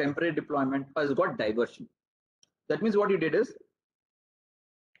has got temporary deployment, has got diversion. That means what you did is,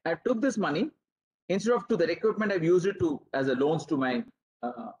 I took this money, instead of to the equipment, I've used it to as a loans to my,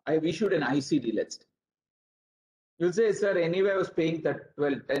 I've issued an ICD, let's say. You'll say, sir, anyway, I was paying that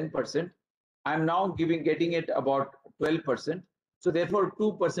 10%. I'm now getting it about 12%. So therefore,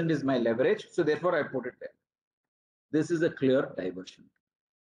 2% is my leverage. So therefore, I put it there. This is a clear diversion.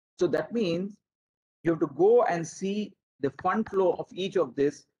 So that means you have to go and see the fund flow of each of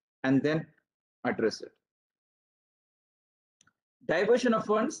this and then address it. Diversion of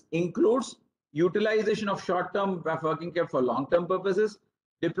funds includes utilization of short-term working capital for long-term purposes,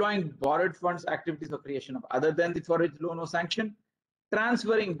 deploying borrowed funds activities for creation of other than the for which loan or sanction,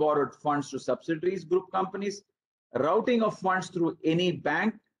 transferring borrowed funds to subsidiaries, group companies, routing of funds through any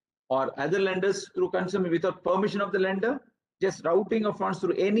bank or other lenders through consumer without permission of the lender, just routing of funds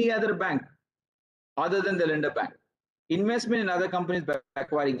through any other bank other than the lender bank, investment in other companies by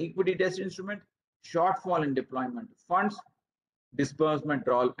acquiring equity debt instrument, shortfall in deployment of funds, disbursement,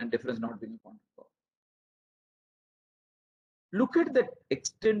 drawl, and difference not being accounted for. Look at the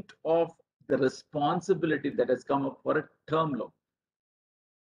extent of the responsibility that has come up for a term loan.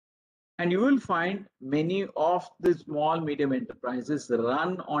 And you will find many of the small medium enterprises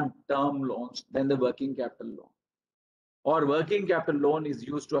run on term loans than the working capital loan. Or working capital loan is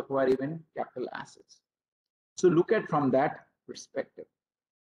used to acquire even capital assets. So look at from that perspective.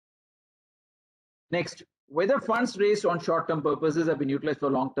 Next, whether funds raised on short-term purposes have been utilized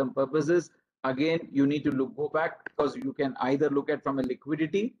for long-term purposes, again, you need to go back, because you can either look at from a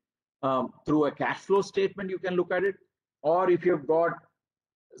liquidity through a cash flow statement, you can look at it, or if you've got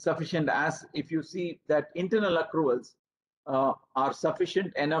sufficient, as if you see that internal accruals are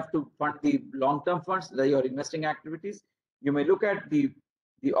sufficient enough to fund the long-term funds that your investing activities, you may look at the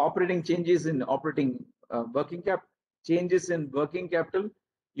operating changes in operating working cap, changes in working capital.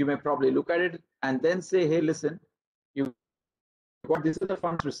 You may probably look at it and then say, hey, listen, you got, this is the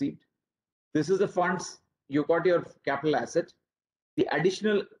funds received, this is the funds, you got your capital asset, the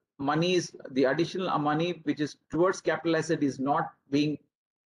additional monies, the additional money which is towards capital asset is not being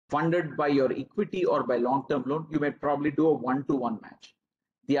funded by your equity or by long-term loan. You may probably do a one-to-one match.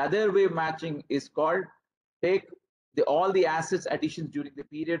 The other way of matching is called take all the assets additions during the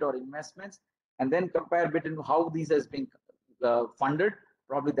period or investments and then compare between how these has been funded.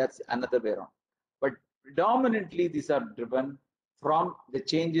 Probably that's another way around. But predominantly these are driven from the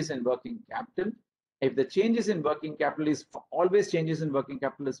changes in working capital. If the changes in working capital is always changes in working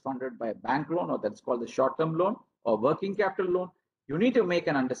capital is funded by a bank loan, or that's called the short-term loan or working capital loan, you need to make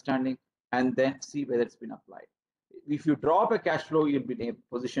an understanding and then see whether it's been applied. If you draw up a cash flow, you'll be in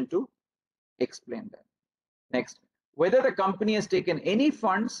a position to explain that. Next, whether the company has taken any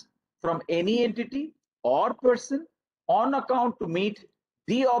funds from any entity or person on account to meet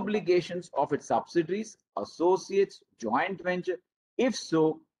the obligations of its subsidiaries, associates, joint venture. If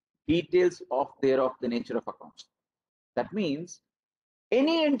so, details of thereof the nature of accounts. That means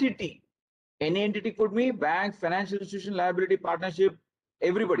any entity could be bank, financial institution, liability, partnership,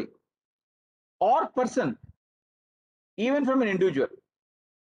 everybody, or person, even from an individual.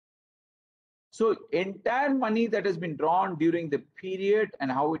 So entire money that has been drawn during the period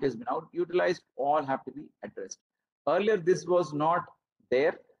and how it has been utilized all have to be addressed. Earlier, this was not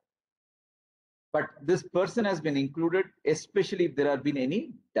there, but this person has been included, especially if there have been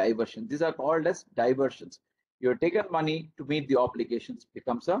any diversions. These are called as diversions. You have taken money to meet the obligations,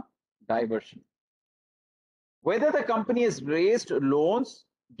 becomes a diversion. Whether the company has raised loans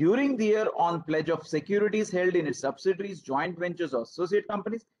during the year on pledge of securities held in its subsidiaries, joint ventures, or associate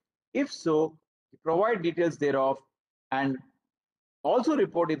companies. If so, provide details thereof and also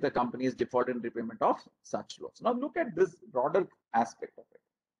report if the company is defaulted in repayment of such loans. Now look at this broader aspect of it.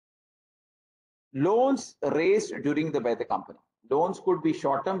 Loans raised by the company. Loans could be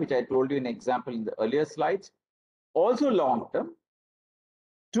short term, which I told you in example in the earlier slides, also long term.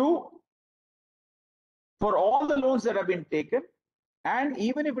 Two, for all the loans that have been taken, and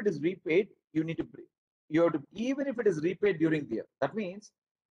even if it is repaid, you have to, even if it is repaid during the year. That means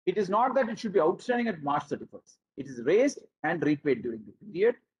it is not that it should be outstanding at March 31st. It is raised and repaid during the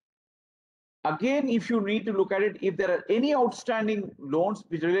period. Again, if you need to look at it, if there are any outstanding loans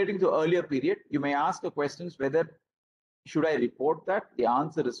which relating to earlier period, you may ask the questions whether should I report that? The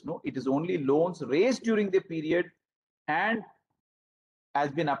answer is no. It is only loans raised during the period and has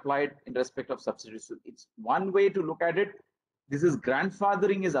been applied in respect of subsidiaries. So it's one way to look at it. This is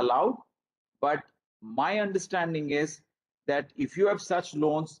grandfathering is allowed, but my understanding is that if you have such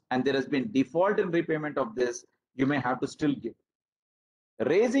loans and there has been default in repayment of this, you may have to still give.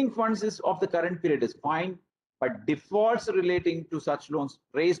 Raising funds of the current period is fine, but defaults relating to such loans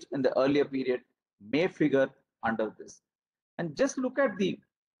raised in the earlier period may figure under this. And just look at the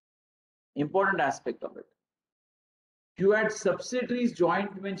important aspect of it. You had subsidiaries,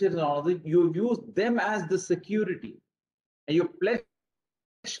 joint ventures, and all that. You use them as the security, and you pledge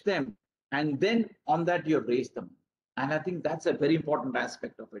them, and then on that you raise them. And I think that's a very important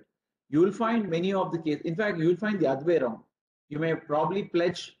aspect of it. You will find many of the cases. In fact, you will find the other way around. You may probably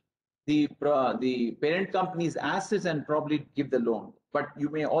pledge the parent company's assets and probably give the loan. But you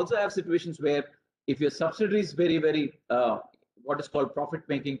may also have situations where if your subsidiary is very, very what is called profit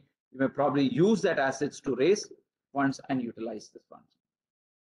making, you may probably use that assets to raise funds and utilize the funds.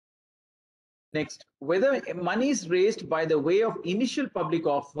 Next, whether money is raised by the way of initial public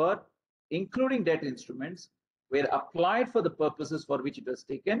offer, including debt instruments, were applied for the purposes for which it was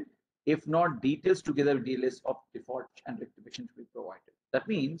taken. If not, details together with delays of default and rectification to be provided. That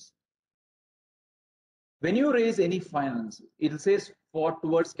means when you raise any finance, it says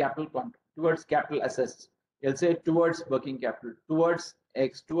towards capital assets. It'll say towards working capital, towards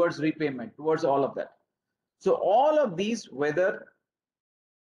X, towards repayment, towards all of that. So all of these, whether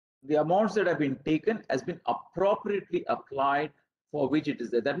the amounts that have been taken has been appropriately applied for which it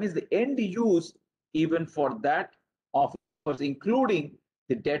is there. That means the end use, even for that offers, including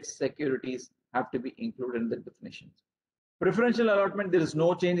the debt securities, have to be included in the definitions. Preferential allotment, there is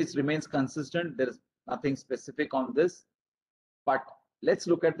no change. It remains consistent. There is nothing specific on this. But let's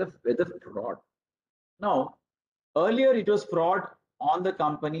look at whether fraud. Now, earlier it was fraud on the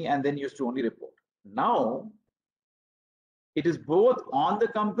company and then used to only report. Now, it is both on the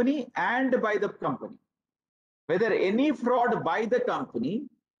company and by the company. Whether any fraud by the company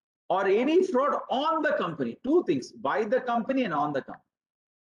or any fraud on the company, two things, by the company and on the company.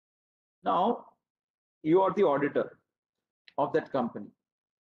 Now, you are the auditor of that company.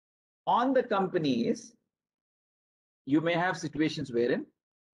 On the companies, you may have situations wherein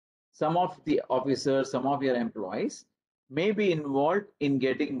some of the officers, some of your employees may be involved in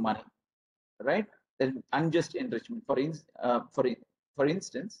getting money, right? An unjust enrichment. For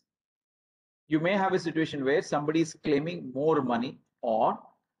instance, you may have a situation where somebody is claiming more money, or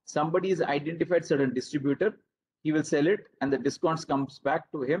somebody is identified certain distributor, he will sell it and the discounts comes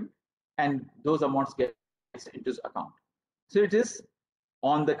back to him and those amounts get into his account. So it is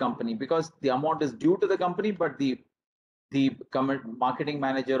on the company because the amount is due to the company, but the marketing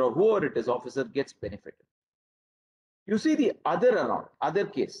manager or whoever it is, officer, gets benefited. You see the other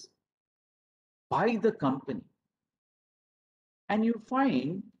case, by the company, and you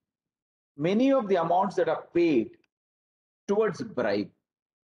find many of the amounts that are paid towards bribe,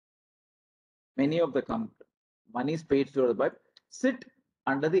 many of the monies paid towards bribe sit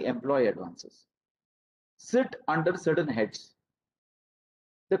under the employee advances, sit under certain heads.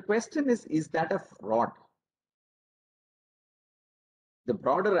 The question is that a fraud? The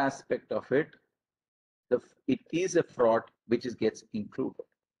broader aspect of it, it is a fraud which gets included.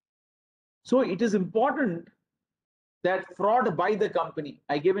 So it is important that fraud by the company.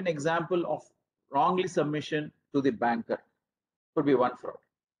 I give an example of wrongly submission to the banker. Could be one fraud.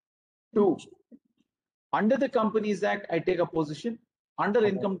 Two, under the Companies Act, I take a position. Under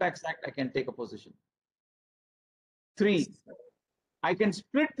Income Tax Act, I can take a position. 3, I can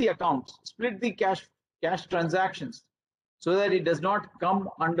split the accounts, split the cash transactions so that it does not come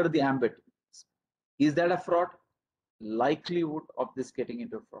under the ambit. Is that a fraud? Likelihood of this getting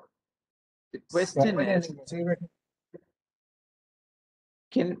into fraud. The question is,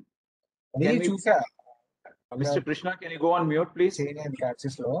 can we, Mr. Krishna, can you go on mute, please?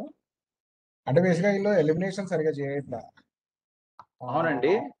 అంటే బేసిక్గా వీళ్ళు elimination సరిగా చేయట్లా.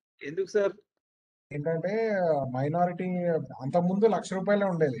 అవునండి, ఎందుకు sir? ఏంటంటే minority అంతకుముందు ₹1,00,000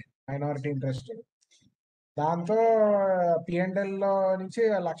 ఉండేది మైనారిటీ ఇంట్రెస్ట్. దాంతో P&L లో నుంచి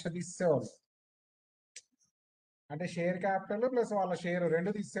 1,00,000 తీసేవాళ్ళు. అంటే షేర్ క్యాపిటల్ ప్లస్ వాళ్ళ షేర్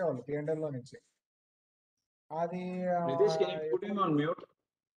 2 తీసేవాళ్ళు P&L లో నుంచి. అది Pradesh, can you put him on mute?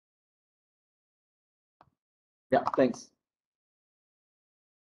 Yeah, thanks.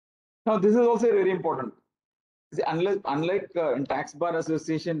 Now, this is also very important. See, unlike in Tax Bar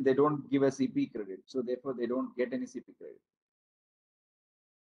Association, they don't give a CP credit. So therefore, they don't get any CP credit.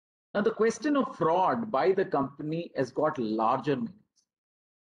 Now, the question of fraud by the company has got larger meanings.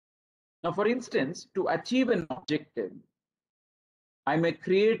 Now, for instance, to achieve an objective, I may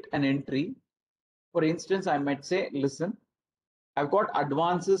create an entry. For instance, I might say, listen, I've got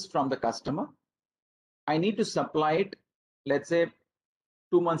advances from the customer. I need to supply it, let's say,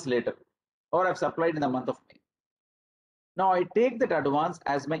 2 months later, or I've supplied in the month of May. Now, I take that advance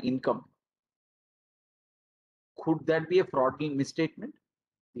as my income. Could that be a fraudulent misstatement?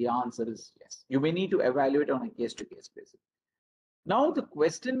 The answer is yes. You may need to evaluate on a case-to-case basis. Now, the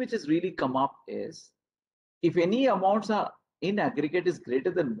question which has really come up is, if any amounts are in aggregate is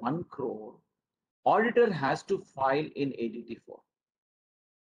greater than 1 crore, auditor has to file in ADT4.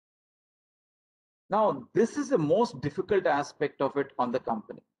 Now, this is the most difficult aspect of it on the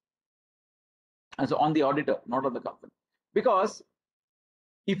company. And so on the auditor, not on the company. Because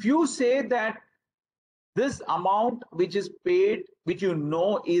if you say that this amount which is paid, which you know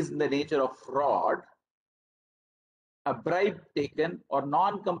is in the nature of fraud, a bribe taken or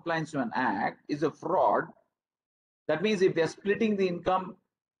non-compliance to an act is a fraud, that means if they're splitting the income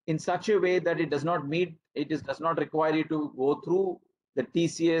in such a way that it does not meet, does not require you to go through the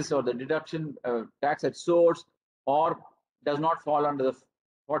TCS or the deduction tax at source, or does not fall under the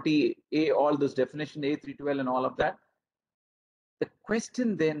 40A, all this definition, A312 and all of that. The question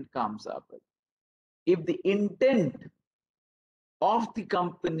then comes up, if the intent of the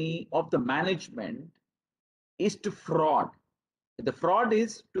company, of the management, is to fraud, the fraud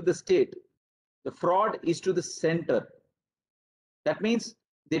is to the state, the fraud is to the center. That means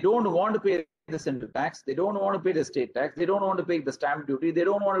they don't want to pay the central tax, they don't want to pay the state tax, they don't want to pay the stamp duty, they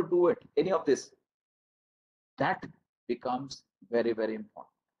don't want to do it, any of this. That becomes very, very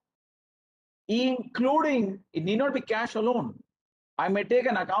important. Including, it need not be cash alone. I may take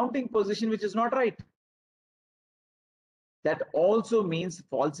an accounting position which is not right. That also means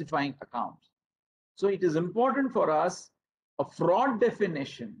falsifying accounts. So it is important for us, a fraud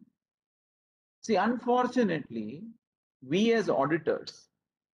definition. See, unfortunately, we as auditors,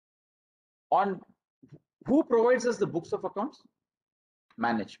 who provides us the books of accounts?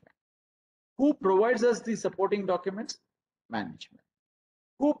 Management. Who provides us the supporting documents? Management.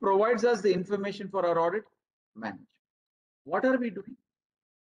 Who provides us the information for our audit? Management. What are we doing?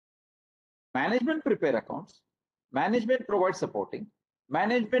 Management prepare accounts, management provides supporting,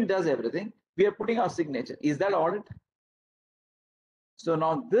 management does everything, we are putting our signature. Is that audit? So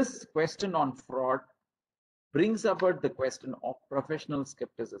now this question on fraud brings about the question of professional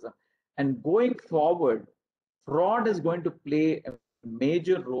skepticism. And going forward, fraud is going to play a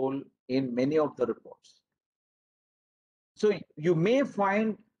major role in many of the reports. So you may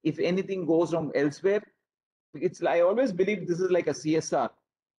find if anything goes wrong elsewhere, I always believe this is like a CSR.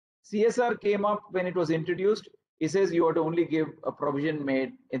 CSR came up when it was introduced. It says you have to only give a provision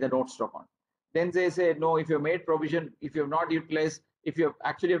made in the notes to account. Then they say, no, if you made provision, if you have not utilized, if you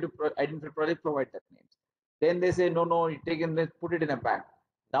actually have to identify project, provide that names. Then they say, no, you take in, put it in a bag.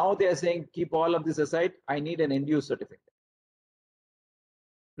 Now they are saying, keep all of this aside. I need an end use certificate.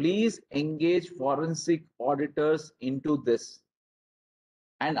 Please engage forensic auditors into this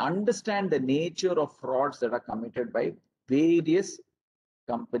and understand the nature of frauds that are committed by various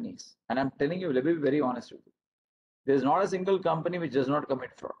companies. And I'm telling you, let me be very honest with you. There's not a single company which does not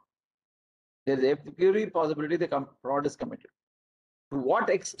commit fraud. There's every possibility the fraud is committed. To what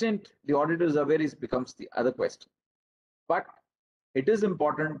extent the auditor is aware becomes the other question. But it is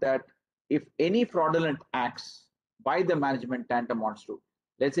important that if any fraudulent acts by the management tantamounts to,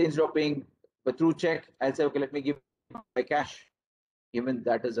 let's say instead of paying through check, I'll say, okay, let me give by cash. Even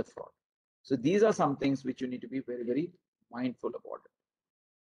that is a fraud. So these are some things which you need to be very, very mindful about it.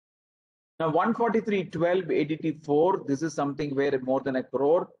 Now 143.12 ADT4, this is something where more than 1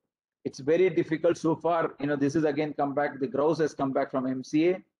 crore. It's very difficult so far. This is again come back. The grouse has come back from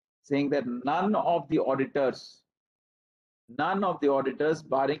MCA saying that none of the auditors,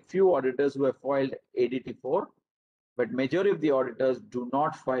 barring few auditors who have filed ADT4, but majority of the auditors do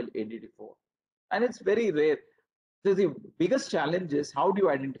not file ADT4. And it's very rare. So the biggest challenge is how do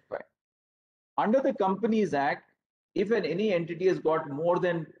you identify? Under the Companies Act, if any entity has got more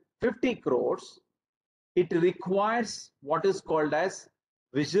than 50 crores, it requires what is called as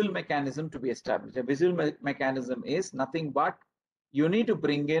visual mechanism to be established. A visual mechanism is nothing but you need to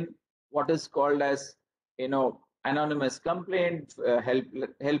bring in what is called as anonymous complaint,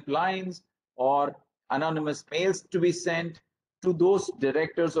 helplines, or anonymous mails to be sent to those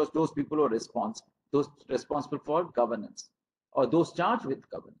directors or those people who are responsible for governance or those charged with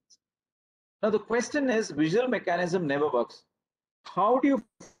governance. Now the question is, visual mechanism never works. How do you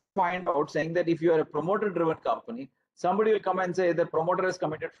find out, saying that if you are a promoter-driven company, somebody will come and say the promoter has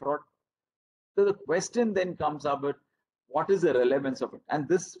committed fraud? So the question then comes up with what is the relevance of it? And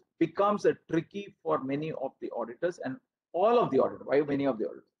this becomes a tricky for many of the auditors and all of the auditors. Why many of the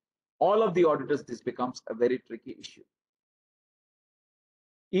auditors? All of the auditors, this becomes a very tricky issue.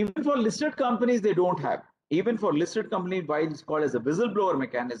 Even for listed companies, they don't have. Even for listed companies, while it's called as a whistleblower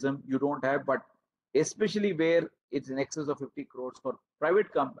mechanism, you don't have, but especially where it's in excess of 50 crores for private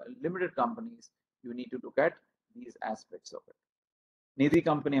limited companies, you need to look at these aspects of it. Nidhi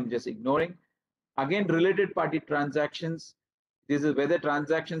company, I'm just ignoring. Again, related party transactions. This is whether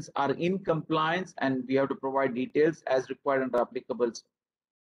transactions are in compliance and we have to provide details as required under applicable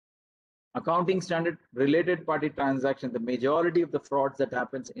accounting standard. Related party transaction, the majority of the frauds that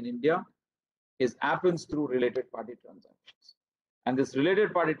happens in India happens through related party transactions. And this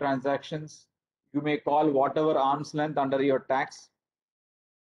related party transactions, you may call whatever arm's length under your tax.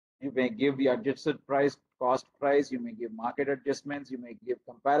 You may give the adjusted price, cost price, you may give market adjustments, you may give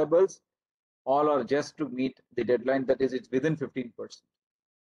comparables, all are just to meet the deadline, that is, it's within 15%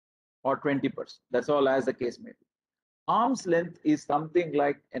 or 20%. That's all, as the case may be. Arm's length is something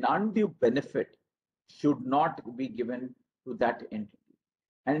like an undue benefit should not be given to that entity.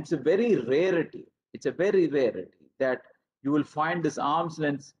 And it's a very rarity. It's a very rarity that you will find this arm's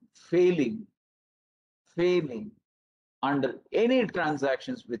length failing under any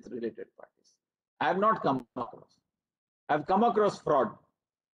transactions with related parties. I have not come across. I've come across fraud,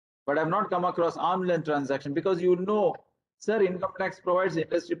 but I've not come across arm's length transaction, because sir, income tax provides,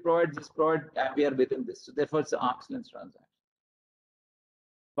 industry provides, this provides, and we are within this. So therefore, it's an arm's length transaction.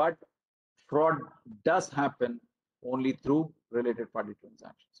 But fraud does happen only through related party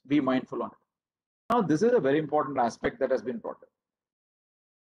transactions. Be mindful on it. Now, this is a very important aspect that has been brought up.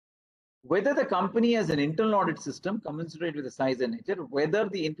 Whether the company has an internal audit system commensurate with the size and nature, whether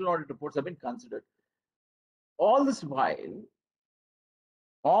the internal audit reports have been considered. All this while,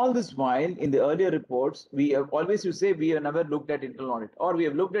 in the earlier reports, we have always used to say we have never looked at internal audit, or we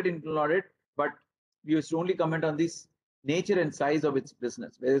have looked at internal audit, but we used to only comment on this nature and size of its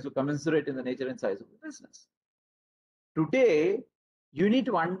business, whether it's commensurate in the nature and size of the business. Today, you need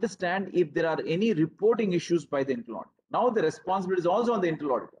to understand if there are any reporting issues by the internal auditor. Now the responsibility is also on the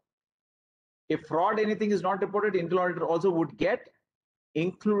internal auditor. If fraud, anything is not reported, internal auditor also would get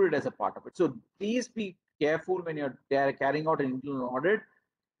included as a part of it. So please be careful when you're carrying out an internal audit.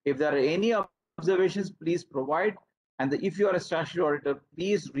 If there are any observations, please provide. And if you are a statutory auditor,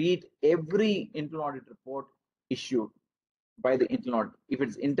 please read every internal audit report issued by the internal auditor. If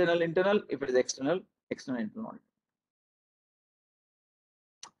it's internal, if it is external, internal audit.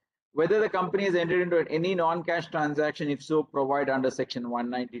 Whether the company has entered into any non-cash transaction, if so, provide under section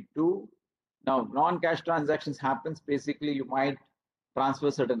 192. Now, non-cash transactions happens, basically you might transfer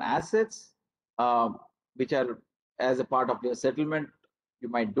certain assets, which are as a part of your settlement, you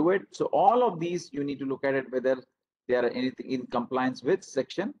might do it. So all of these, you need to look at it, whether they are anything in compliance with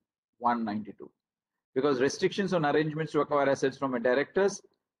section 192. Because restrictions on arrangements to acquire assets from a directors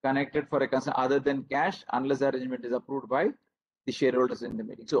connected for a concern other than cash, unless the arrangement is approved by the shareholders in the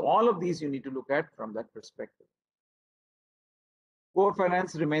meeting. So all of these you need to look at from that perspective. Core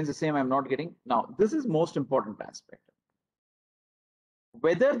finance remains the same. I'm not getting. Now, this is most important aspect.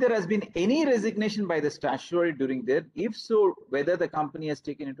 Whether there has been any resignation by the statutory during there, if so, whether the company has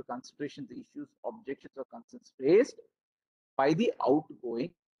taken into consideration the issues, objections, or concerns raised by the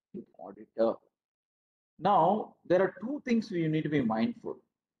outgoing auditor. Now, there are two things you need to be mindful.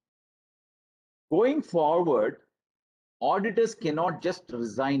 Going forward, auditors cannot just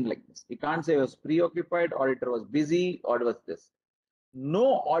resign like this. You can't say I was preoccupied, auditor was busy, or it was this.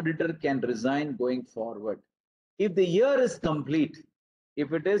 No auditor can resign going forward. If the year is complete,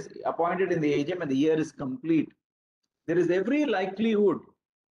 if it is appointed in the AGM and the year is complete, there is every likelihood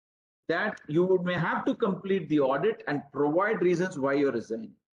that you may have to complete the audit and provide reasons why you're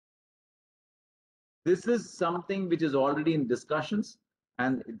resigning. This is something which is already in discussions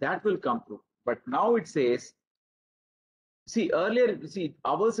and that will come through. But now it says, see, earlier, see,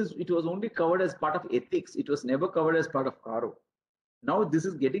 ours is, it was only covered as part of ethics. It was never covered as part of CARO. Now this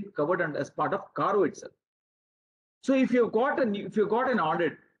is getting covered as part of CARO itself. So if you've got an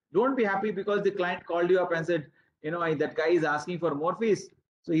audit, don't be happy because the client called you up and said, you know, that guy is asking for more fees.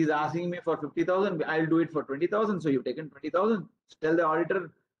 So he's asking me for 50,000. I'll do it for 20,000. So you've taken 20,000. Tell the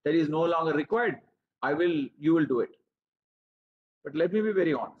auditor that is no longer required. You will do it. But let me be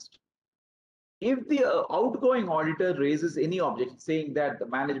very honest. If the outgoing auditor raises any objection saying that the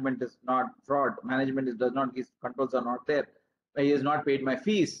management is not fraud, management does not, his controls are not there, he has not paid my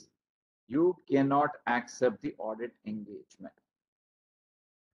fees, you cannot accept the audit engagement.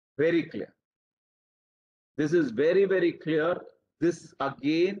 Very clear. This is very, very clear. This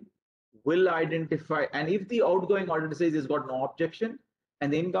again will identify, and if the outgoing auditor says he's got no objection,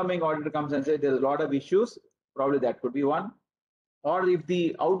 and the incoming auditor comes and says there's a lot of issues, probably that could be one. Or if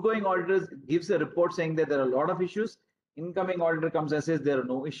the outgoing auditor gives a report saying that there are a lot of issues, incoming auditor comes and says there are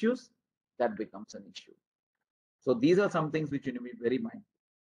no issues, that becomes an issue. So these are some things which you need to be very mindful.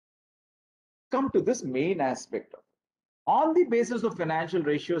 Come to this main aspect of it. On the basis of financial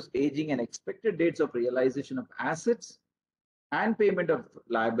ratios, aging, and expected dates of realization of assets and payment of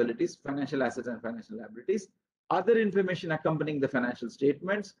liabilities, financial assets and financial liabilities, other information accompanying the financial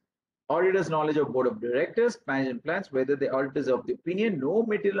statements, auditor's knowledge of board of directors, management plans, whether the auditor is of the opinion no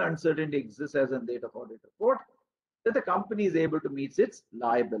material uncertainty exists as on date of audit report, that the company is able to meet its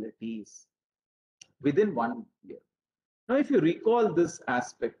liabilities within 1 year. Now, if you recall this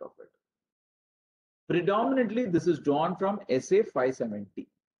aspect of it, predominantly this is drawn from SA 570,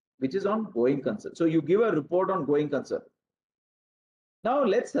 which is on going concern. So you give a report on going concern. Now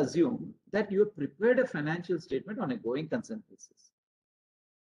let's assume that you have prepared a financial statement on a going concern basis.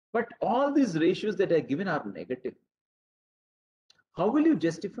 But all these ratios that are given are negative. How will you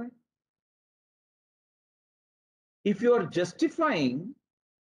justify? If you are justifying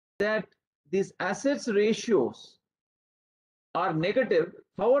that these assets ratios are negative,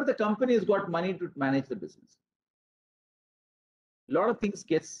 how are the companies got money to manage the business? A lot of things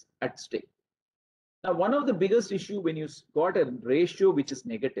gets at stake. Now, one of the biggest issue when you got a ratio which is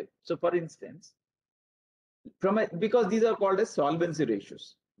negative. So for instance, because these are called as solvency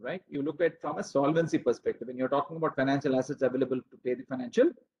ratios, right? You look at from a solvency perspective when you're talking about financial assets available to pay the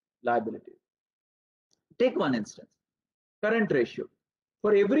financial liability. Take one instance, current ratio.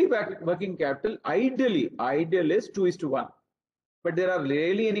 For every working capital, ideal is 2:1. But there are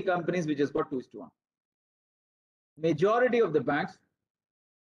rarely any companies which has got 2:1. Majority of the banks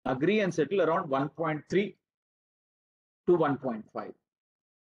agree and settle around 1.3 to 1.5.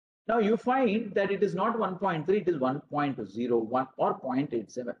 Now you find that it is not 1.3, it is 1.01 or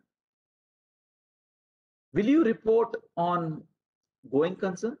 0.87. Will you report on going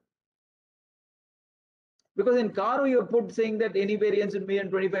concern? Because in CARO you put saying that any variance in more than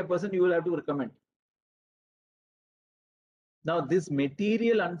 25% you will have to recommend. Now this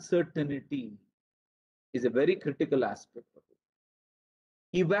material uncertainty is a very critical aspect of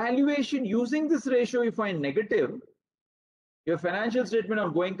it. Evaluation using this ratio you find negative, your financial statement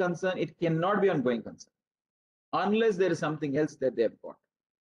on going concern, it cannot be on going concern unless there is something else that they've got.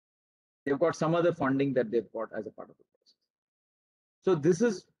 They've got some other funding that they've got as a part of the process. So this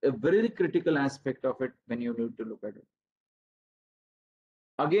is a very critical aspect of it when you need to look at it.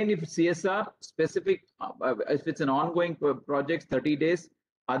 Again, if CSR specific, if it's an ongoing project, 30 days,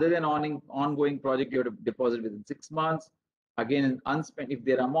 other than ongoing project, you have to deposit within 6 months. Again, unspent, if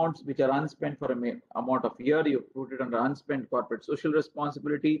there are amounts which are unspent for an amount of year, you put it under unspent corporate social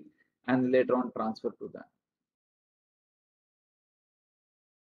responsibility and later on transfer to that.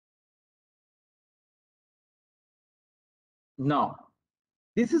 Now,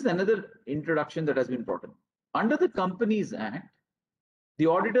 this is another introduction that has been brought in. Under the Companies Act, the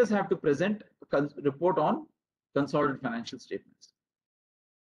auditors have to present a report on consolidated financial statements.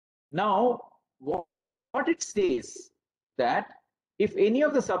 Now, what it says that if any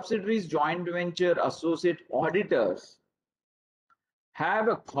of the subsidiaries, joint venture, associate auditors have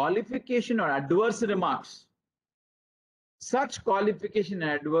a qualification or adverse remarks, such qualification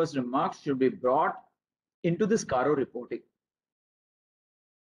and adverse remarks should be brought into this CARO reporting.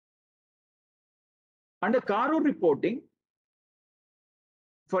 Under CARO reporting,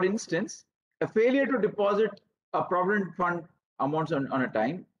 for instance, a failure to deposit a provident fund amounts on a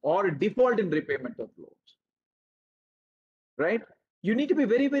time or a default in repayment of loans, right? you need to be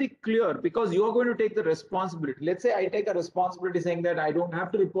very, very clear because you're going to take the responsibility. Let's say I take a responsibility saying that I don't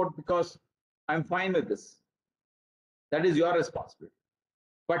have to report because I'm fine with this. That is your responsibility.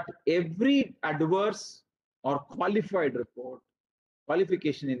 But every adverse or qualified report,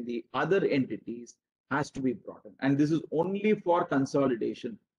 qualification in the other entities has to be brought in. And this is only for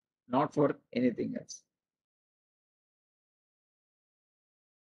consolidation, not for anything else.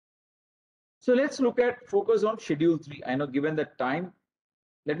 So let's focus on Schedule 3. I know given the time,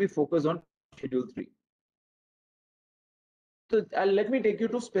 let me focus on Schedule 3. So let me take you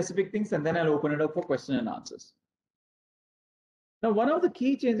to specific things and then I'll open it up for question and answers. Now, one of the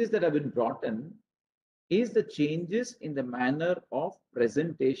key changes that have been brought in is the changes in the manner of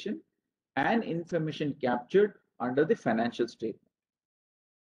presentation and information captured under the financial statement.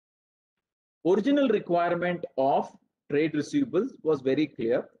 Original requirement of trade receivables was very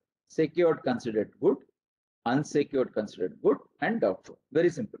clear: secured considered good, unsecured considered good, and doubtful.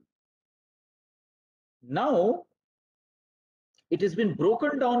 Very simple. Now, it has been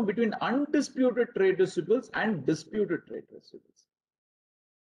broken down between undisputed trade receivables and disputed trade receivables.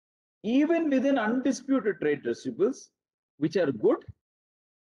 Even within undisputed trade receivables, which are good,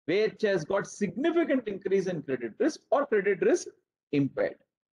 which has got significant increase in credit risk or credit risk impaired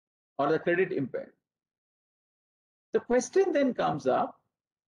or the credit impaired. The question then comes up,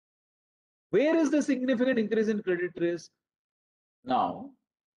 where is the significant increase in credit risk? Now,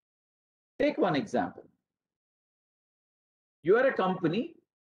 take one example. You are a company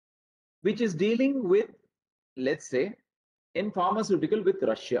which is dealing with, let's say, in pharmaceutical with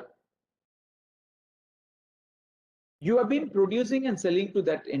Russia. You have been producing and selling to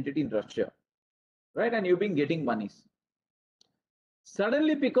that entity in Russia, right? And you've been getting monies.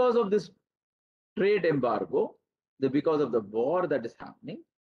 Suddenly, because of this trade embargo, because of the war that is happening,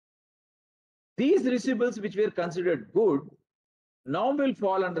 these receivables which were considered good now will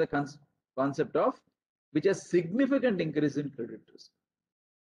fall under the concept of which has significant increase in credit risk.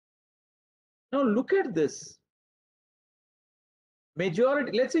 Now look at this.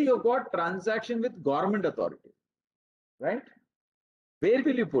 Majority, let's say you've got transaction with government authority, right? Where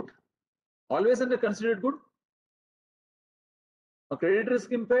will you put? Always under considered good? Or credit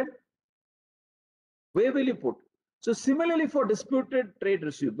risk impaired? Where will you put? So similarly for disputed trade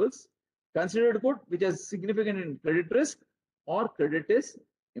receivables, considered good, which has significant in credit risk or credit is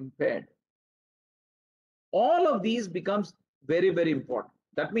impaired. All of these becomes very, very important.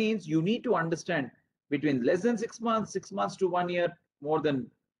 That means you need to understand between less than 6 months, 6 months to 1 year, more than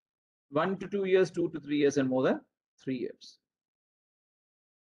 1 to 2 years, 2 to 3 years, and more than 3 years.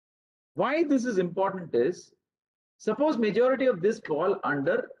 Why this is important is, suppose majority of this fall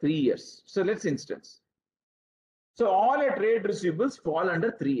under 3 years. So let's instance. So all our trade receivables fall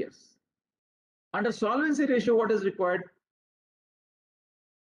under 3 years. Under solvency ratio, what is required?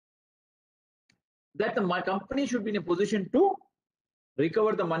 That my company should be in a position to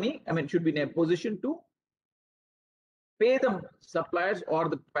recover the money. I mean, should be in a position to pay the suppliers or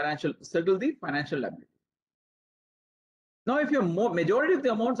the settle the financial liability. Now, if your majority of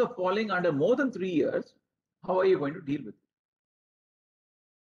the amounts are falling under more than 3 years, how are you going to deal with it?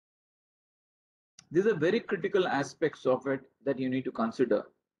 These are very critical aspects of it that you need to consider.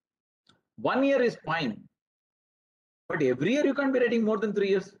 1 year is fine, but every year you can't be writing more than 3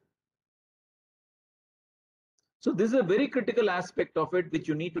 years. So this is a very critical aspect of it, which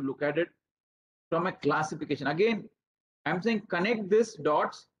you need to look at it from a classification. Again, I'm saying connect these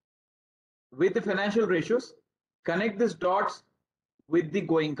dots with the financial ratios, connect these dots with the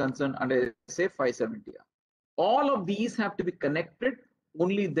going concern under say 570. All of these have to be connected,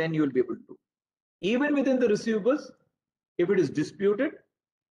 only then you will be able to. Even within the receivables, if it is disputed,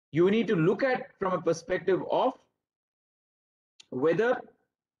 you need to look at from a perspective of whether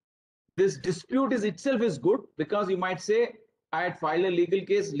this dispute is itself is good, because you might say, I had filed a legal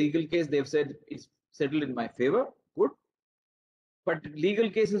case, they've said it's settled in my favor, good. But legal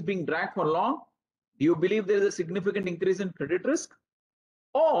case is being dragged for long. Do you believe there is a significant increase in credit risk?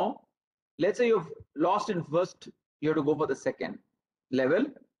 Or let's say you've lost in first, you have to go for the second level.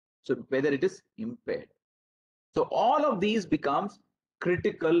 So whether it is impaired. So all of these becomes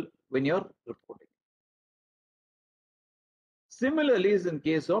critical when you're reporting. Similarly is in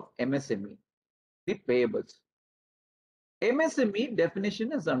case of MSME, the payables. MSME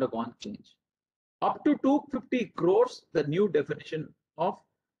definition has undergone change. Up to 250 crores, the new definition of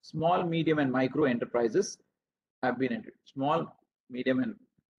small, medium, and micro enterprises have been entered. Small, medium, and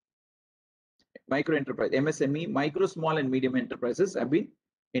micro enterprise, MSME, micro, small, and medium enterprises have been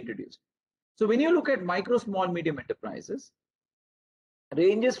introduced. So when you look at micro, small, medium enterprises,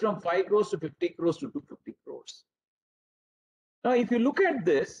 ranges from 5 crores to 50 crores to 250 crores. Now, if you look at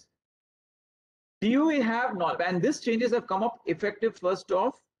this, do you have not, and these changes have come up effective 1st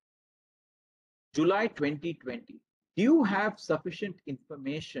of July 2020. Do you have sufficient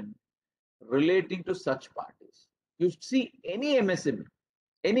information relating to such parties? You see any MSME,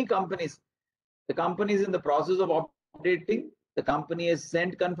 any companies, the company is in the process of updating, the company has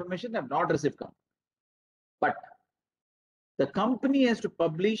sent confirmation, have not received confirmation. But the company has to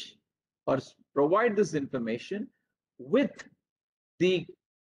publish or provide this information with the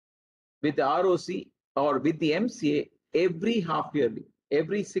ROC or with the MCA every half yearly,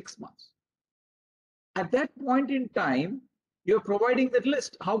 every 6 months. At that point in time, you're providing that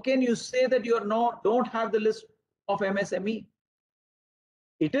list. How can you say that you don't have the list of MSME?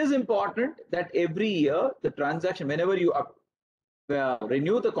 It is important that every year the transaction, whenever you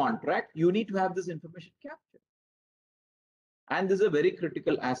renew the contract, you need to have this information captured. And this is a very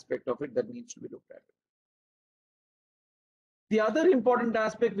critical aspect of it that needs to be looked at. The other important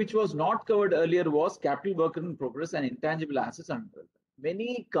aspect which was not covered earlier was capital work in progress and intangible assets under development.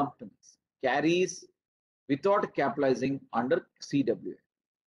 Many companies carries without capitalizing under CWA.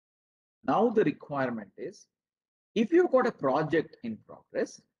 Now the requirement is, if you've got a project in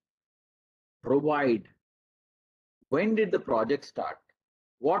progress, provide when did the project start?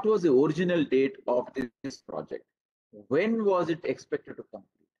 What was the original date of this project? When was it expected to complete?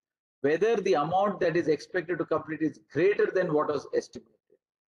 Whether the amount that is expected to complete is greater than what was estimated.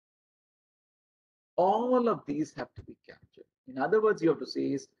 All of these have to be captured. In other words, you have to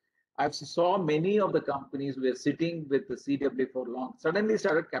say is, I saw many of the companies who were sitting with the CWA for long, suddenly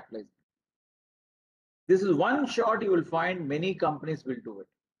started capitalizing. This is one shot you will find many companies will do it.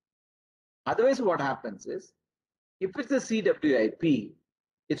 Otherwise, what happens is, if it's a CWIP,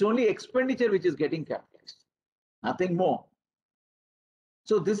 it's only expenditure which is getting capitalized, nothing more.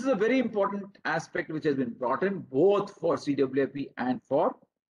 So this is a very important aspect which has been brought in both for CWIP and for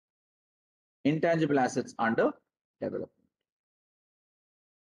intangible assets under development.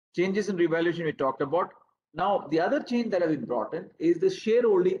 Changes in revaluation we talked about. Now, the other change that has been brought in is the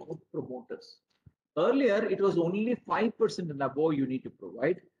shareholding of promoters. Earlier, it was only 5% and above you need to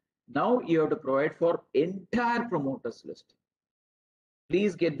provide. Now you have to provide for entire promoters list.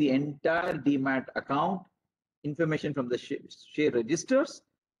 Please get the entire demat account information from the share registers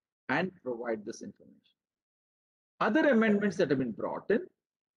and provide this information. Other amendments that have been brought in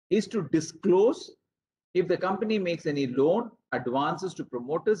is to disclose if the company makes any loan, advances to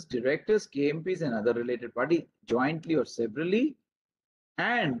promoters, directors, KMPs, and other related parties, jointly or severally,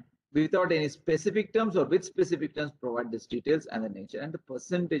 and without any specific terms or with specific terms, provide these details and the nature and the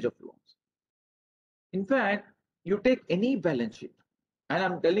percentage of loans. In fact, you take any balance sheet, and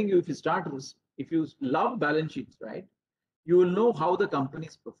I'm telling you, if you love balance sheets, right, you will know how the company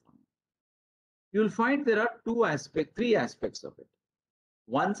is performing. You will find there are three aspects of it.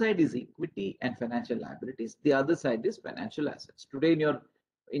 One side is equity and financial liabilities. The other side is financial assets. Today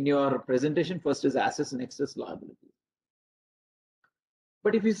in your presentation, first is assets, next is liabilities.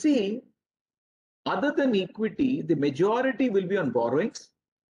 But if you see, other than equity, the majority will be on borrowings,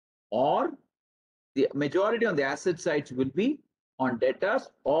 or the majority on the asset sides will be on debtors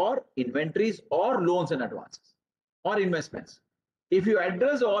or inventories or loans and advances or investments. If you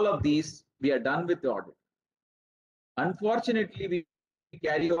address all of these, we are done with the audit. Unfortunately, we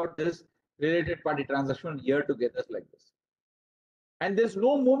carry out this related party transaction year together like this. And there's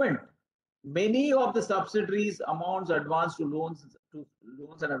no movement. Many of the subsidiaries amounts advanced to loans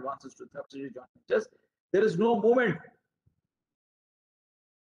and advances to subsidiary joint ventures, there is no movement.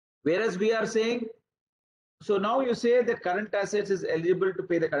 Whereas we are saying, so now you say that current assets is eligible to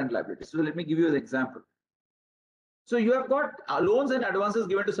pay the current liabilities. So let me give you an example. So you have got loans and advances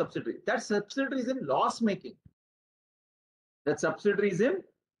given to subsidiary. That subsidiary is in loss making. That subsidiary is in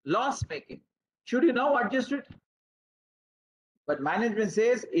loss making. Should you now adjust it? But management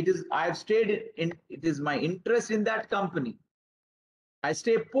says I have stayed in, it is my interest in that company. I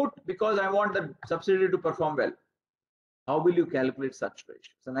stay put because I want the subsidiary to perform well. How will you calculate such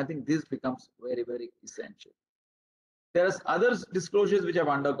ratios? And I think this becomes very, very essential. There are other disclosures which have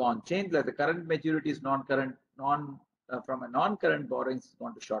undergone change, like the current maturity is non-current, from a non-current borrowings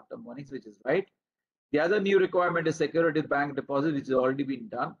gone to short-term borrowings, which is right. The other new requirement is security bank deposit, which has already been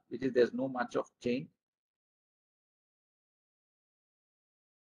done, which is there's no much of change.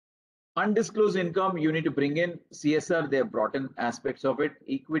 Undisclosed income, you need to bring in CSR, they have brought in aspects of it.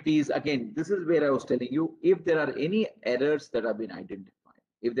 Equities, again, this is where I was telling you, if there are any errors that have been identified,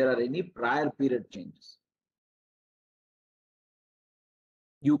 if there are any prior period changes,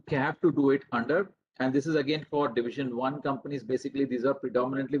 you have to do it under, and this is again for division 1 companies, basically these are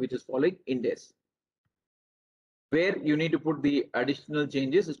predominantly which is following Ind AS. where you need to put the additional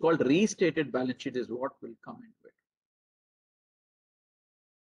changes is called restated balance sheet is what will come into it.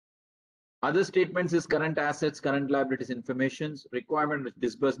 Other statements is current assets, current liabilities informations, requirement with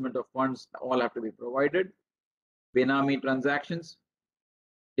disbursement of funds, all have to be provided. Benami transactions,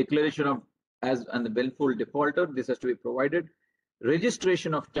 declaration of as and the willful defaulter, this has to be provided.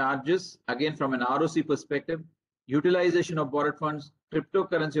 Registration of charges, again from an ROC perspective, utilization of borrowed funds,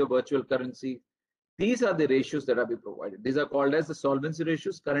 cryptocurrency or virtual currency. These are the ratios that have been provided. These are called as the solvency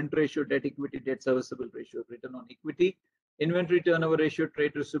ratios, current ratio, debt equity, debt serviceable ratio, return on equity, inventory turnover ratio,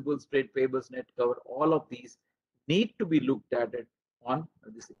 trade receivables, trade payables, net cover. All of these need to be looked at it on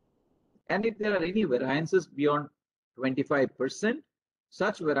this. And if there are any variances beyond 25%,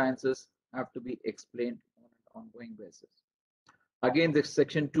 such variances have to be explained on an ongoing basis. Again, this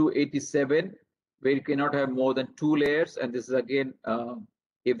section 287, where you cannot have more than 2 layers, and this is again,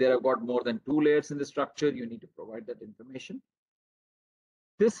 if there are got more than 2 layers in the structure, you need to provide that information.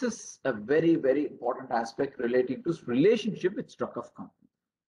 This is a very, very important aspect relating to relationship with struck-off companies.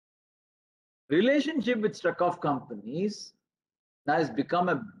 Relationship with struck-off companies now has become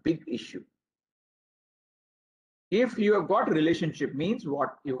a big issue. If you have got relationship means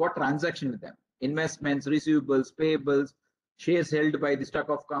what? You've got transaction with them, investments, receivables, payables, shares held by the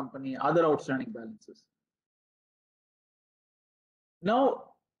struck-off company, other outstanding balances. Now,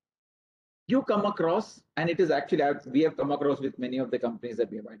 you come across, and it is actually, we have come across with many of the companies that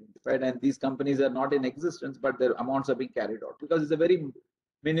we have identified, and these companies are not in existence, but their amounts are being carried out because it's a very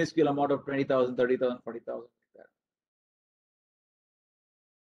minuscule amount of 20,000, 30,000, 40,000.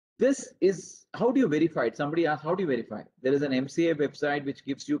 This is, how do you verify it? Somebody asked, how do you verify? There is an MCA website which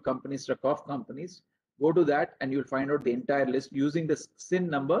gives you companies, struck-off companies. Go to that and you'll find out the entire list. Using the SIN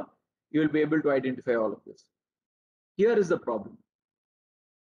number, you will be able to identify all of this. Here is the problem.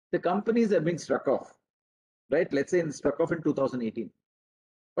 The companies have been struck off, right? Let's say it's struck off in 2018.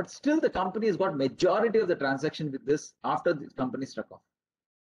 But still the company has got majority of the transaction with this after the company struck off.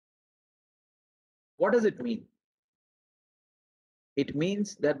 What does it mean? It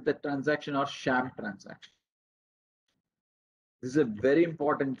means that the transaction or sham transaction. This is a very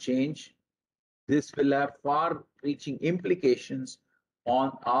important change. This will have far-reaching implications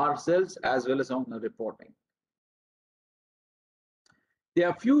on ourselves as well as on the reporting. There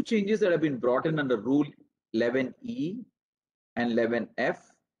are few changes that have been brought in under Rule 11E and 11F,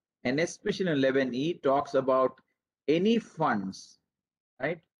 and especially in 11E talks about any funds,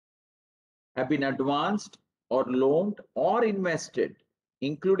 right, have been advanced or loaned or invested,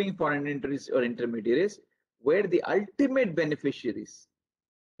 including foreign entities or intermediaries, where the ultimate beneficiaries,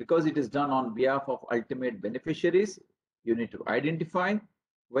 because it is done on behalf of ultimate beneficiaries, you need to identify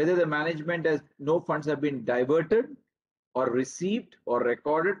whether the management has no funds have been diverted or received or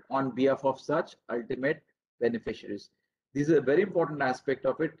recorded on behalf of such ultimate beneficiaries. This is a very important aspect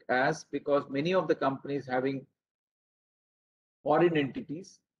of it, as because many of the companies having foreign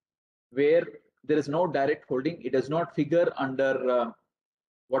entities where there is no direct holding, it does not figure under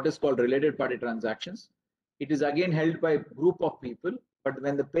what is called related party transactions. It is again held by a group of people, but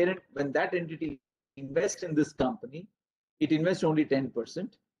when the parent, when that entity invests in this company, it invests only 10%,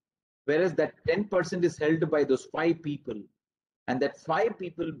 whereas that 10% is held by those 5 people, and that 5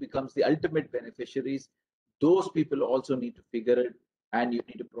 people becomes the ultimate beneficiaries. Those people also need to figure it, and you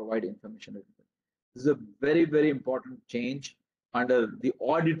need to provide information. This is a very, very important change under the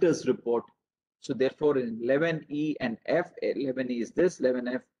auditor's report. So therefore, in 11E and F, 11E is this,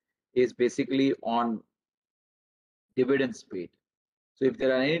 11F is basically on dividends paid. So if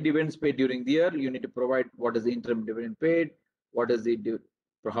there are any dividends paid during the year, you need to provide what is the interim dividend paid, what is the,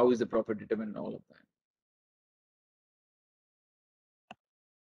 how is the profit determined, and all of that.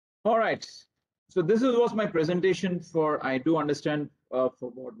 All right. So this was my presentation for, I do understand for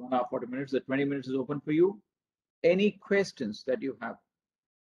about 1 hour, 40 minutes, the 20 minutes is open for you. Any questions that you have?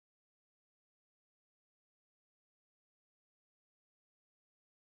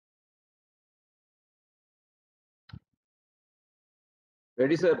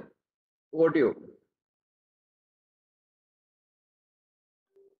 Ready, sir? Over to you.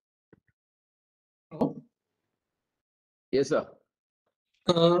 Hello. Yes, sir.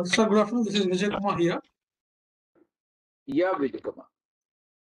 Sir, good afternoon. This is Vijay Kumar here. Yeah, Vijay Kumar.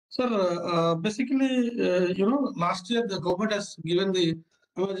 Sir, basically, last year the government has given the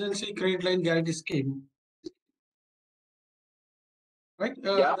emergency credit line guarantee scheme, right?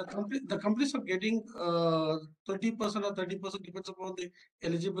 Yeah. The companies are getting 30% or 30% depends upon the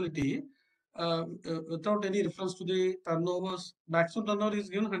eligibility without any reference to the turnovers. Maximum turnover is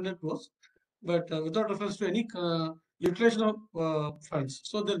given 100 crores, but without reference to any utilization of funds.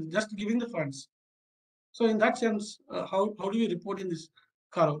 So they're just giving the funds. So in that sense, how do you report in this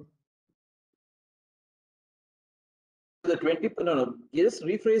CARO? The 20, no, just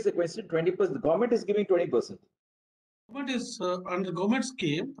rephrase the question. 20%. The government is giving 20%. Government is under government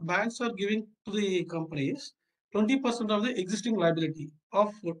scheme, banks are giving to the companies 20% of the existing liability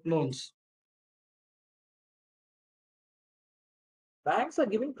of loans. Banks are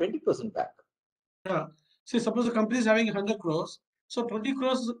giving 20% back. Yeah. See, suppose the company is having 100 crores, so 20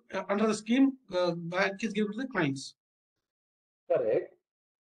 crores under the scheme, bank is given to the clients. Correct.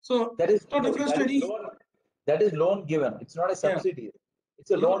 So That is no difference to any loan. That is loan given. It's not a subsidy.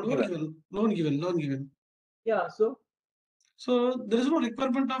 It's a loan given. loan given. Yeah. So So there is no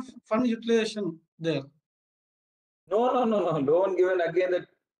requirement of fund utilization there. no. Loan given again. That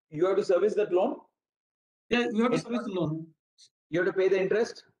you have to service that loan. Yeah, you have to It's service the loan. You have to pay the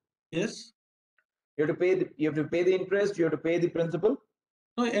interest. Yes. You have to pay. You have to pay the interest. You have to pay the principal.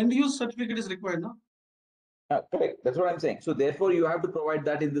 No, end use certificate is required, no? Correct. That's what I'm saying. So therefore, you have to provide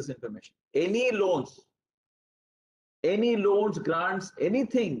that in this information. Any loans, grants,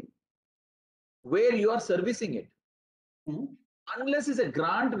 anything where you are servicing it. Unless it's a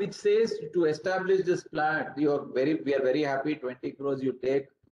grant which says to establish this plant, we are very happy, 20 crores you take,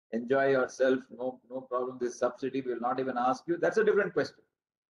 enjoy yourself, no problem. This subsidy will not even ask you. That's a different question.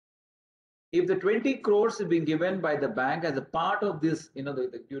 If the 20 crores is being given by the bank as a part of this,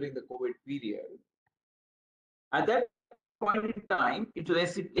 during the COVID period, at that point in time,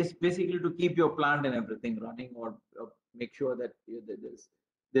 it's basically to keep your plant and everything running, or make sure that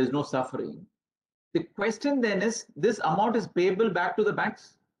there's no suffering. The question then is, this amount is payable back to the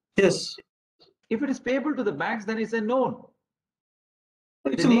banks? Yes. If it is payable to the banks, then it's a loan.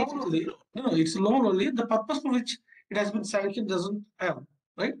 It's a loan only. No, it's a loan only. The purpose for which it has been sanctioned doesn't have,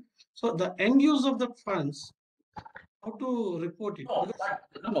 right? So the end use of the funds, how to report it?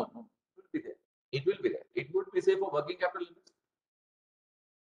 No. It will be there. It would be say for working capital limits.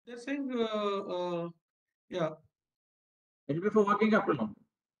 They're saying, yeah. It will be for working capital loan.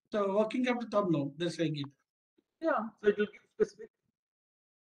 So working capital term loan, they're saying it. Yeah, so it will give specific.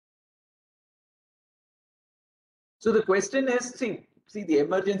 So the question is, see the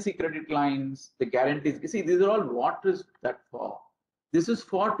emergency credit lines, the guarantees. See, these are all what is that for? This is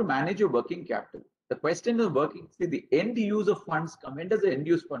for to manage your working capital. The question is the end use of funds come. When does the end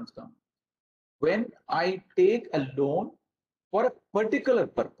use funds come? When I take a loan for a particular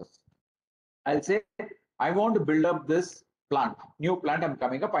purpose. I'll say, I want to build up this plant, new plant I'm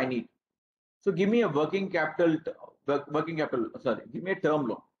coming up, I need. So give me a working capital, give me a term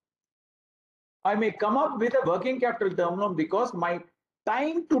loan. I may come up with a working capital term loan because my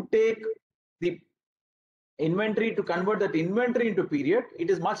time to take the inventory, to convert that inventory into period, it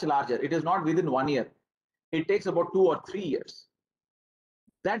is much larger. It is not within 1 year. It takes about 2 or 3 years.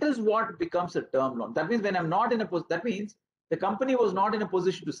 That is what becomes a term loan. That means when I'm not in a position, that means the company was not in a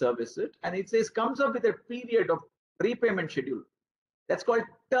position to service it, and it says comes up with a period of repayment schedule. That's called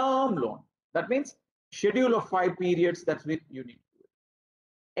term loan. That means schedule of 5 periods. That's what you need to do.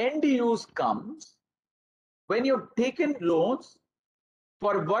 End use comes when you've taken loans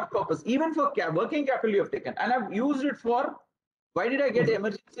for what purpose? Even for working capital you have taken, and I've used it for. Why did I get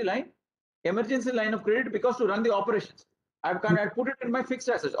emergency line? Emergency line of credit because to run the operations. I put it in my fixed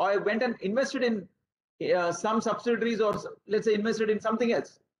assets, or I went and invested in some subsidiaries, or let's say invested in something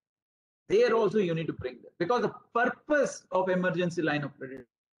else. There also you need to bring that, because the purpose of emergency line of credit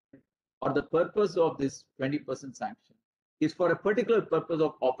or the purpose of this 20% sanction is for a particular purpose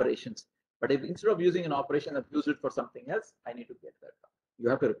of operations. But if instead of using an operation, I've used it for something else, I need to get that done. You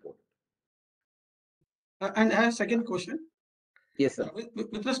have to report it. And I have a second question. Yes, sir.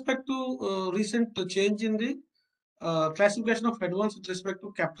 With respect to recent change in the classification of advance with respect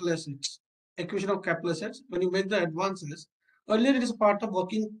to capital assets, acquisition of capital assets, when you make the advances, earlier it is a part of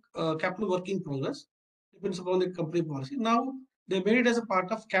capital work in progress, depends upon the company policy. Now they made it as a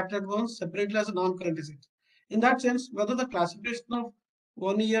part of capital advance separately as a non-current asset. In that sense, whether the classification of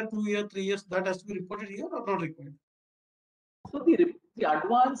 1 year, 2 year, 3 years, that has to be reported here or not required? So the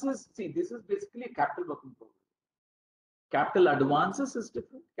advances, see, this is basically a capital work in progress. Capital advances is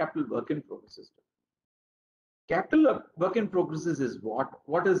different. Capital work in progress is different. Capital work in progress is what?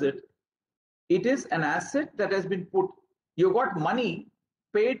 What is it? It is an asset that has been put. You got money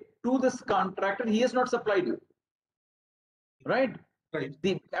paid to this contractor. He has not supplied you. Right? Right.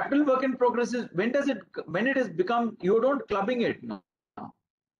 The capital work in progress is when it has become, you don't clubbing it now.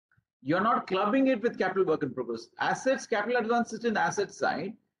 You're not clubbing it with capital work in progress. Assets, capital advances in asset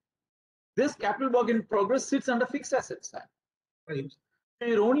side. This capital work in progress sits under fixed asset side. Right. So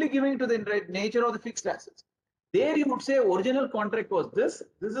you're only giving it to the nature of the fixed assets. There you would say original contract was this.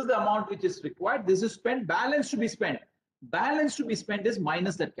 This is the amount which is required. This is spent. Balance to be spent. Balance to be spent is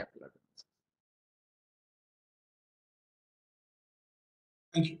minus that capital advance.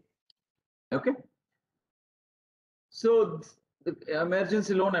 Thank you. Okay. So the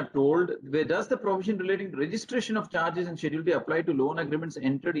emergency loan I've told, where does the provision relating to registration of charges and schedule to apply to loan agreements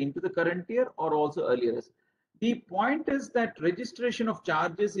entered into the current year or also earlier? The point is that registration of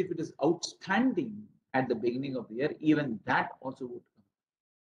charges, if it is outstanding at the beginning of the year, even that also would come.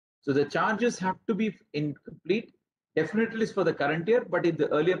 So the charges have to be incomplete. Definitely is for the current year, but in the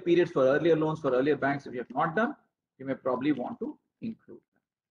earlier periods for earlier loans for earlier banks, if you have not done, you may probably want to include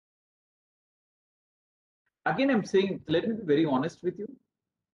that. Again, I'm saying, let me be very honest with you.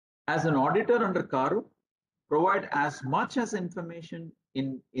 As an auditor under CARO, provide as much as information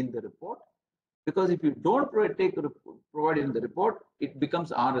in the report, because if you don't provide it in the report, it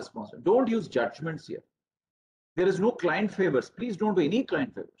becomes our responsibility. Don't use judgments here. There is no client favors. Please don't do any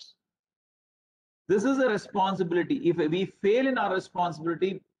client favors. This is a responsibility. If we fail in our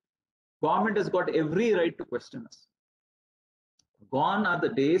responsibility, government has got every right to question us. Gone are the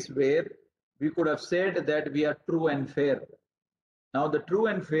days where we could have said that we are true and fair. Now the true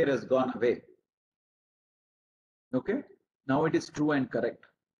and fair has gone away. Okay? Now it is true and correct.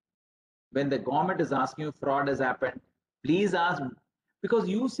 When the government is asking you fraud has happened, please ask, because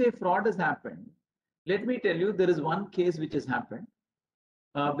you say fraud has happened. Let me tell you, there is one case which has happened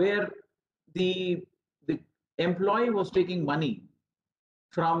where the employee was taking money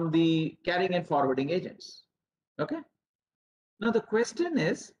from the carrying and forwarding agents. Okay. Now the question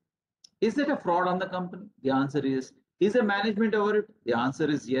is it a fraud on the company? The answer is there management over it? The answer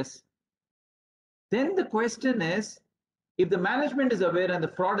is yes. Then the question is, if the management is aware and the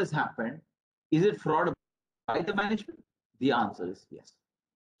fraud has happened, is it fraud by the management? The answer is yes.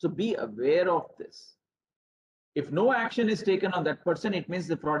 So be aware of this. If no action is taken on that person, it means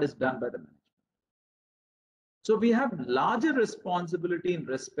the fraud is done by the management. So we have larger responsibility in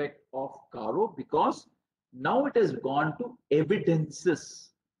respect of CARO because now it has gone to evidences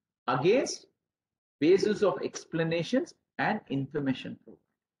against basis of explanations and information.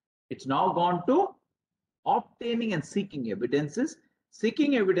 It's now gone to obtaining and seeking evidences.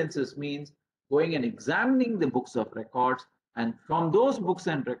 Seeking evidences means going and examining the books of records, and from those books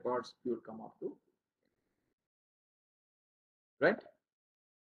and records, you will come up to. Right?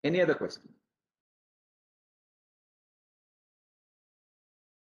 Any other question?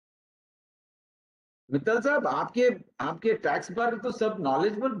 Mittal साहब, आपके tax बारे तो सब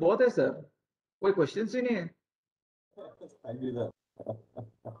knowledgeable बहुत है sir, कोई questions ही नहीं है. Thank you, sir.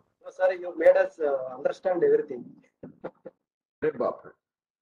 No, sir, you made us understand everything. అరే బాప్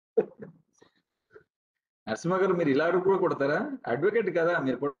నరసింహ గారు మీరు ఇలా కూడా కొడతారా? అడ్వకేట్ కదా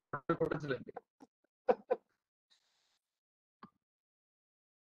మీరు కొట్టచ్చులేండి.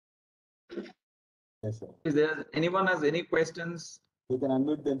 Yes, sir. Is there anyone has any questions? You can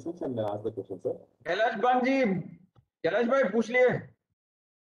unmute themselves and ask the question, sir. Kailash बाग जी, कैलाश भाई पूछ लिए.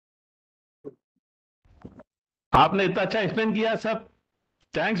 आपने इतना अच्छा एक्सप्लेन किया सब,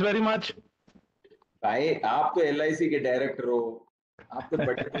 थैंक्स वेरी मच. भाई आप तो LIC के डायरेक्टर हो, आप तो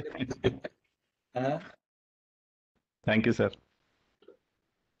बड़े थैंक यू सर.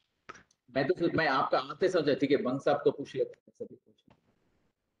 मैं आपका आते समझा. ठीक है, बंग साहब तो पूछ लेते हैं सभी कुछ.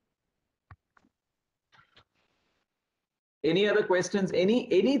 Any other questions?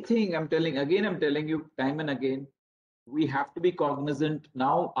 Anything? I'm telling you time and again, we have to be cognizant.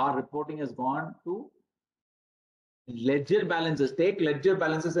 Now our reporting has gone to ledger balances. Take ledger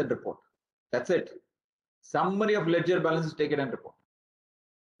balances and report. That's it. Summary of ledger balances, take it and report.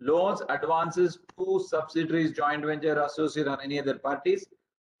 Loans, advances to subsidiaries, joint venture, associate, or any other parties.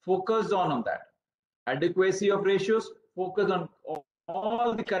 Focus on that. Adequacy of ratios. Focus on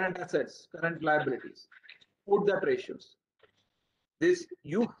all the current assets, current liabilities. Put that ratios. This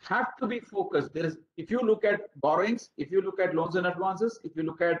you have to be focused. There is, if you look at borrowings, if you look at loans and advances, if you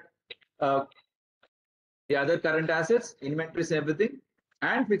look at the other current assets, inventories, everything,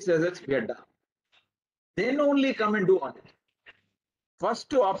 and fixed assets, we are done. Then only come and do audit.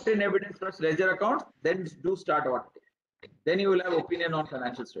 First to obtain evidence, first ledger accounts, then do start auditing. Then you will have opinion on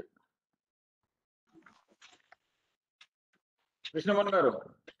financial statement. Krishnamohan garu,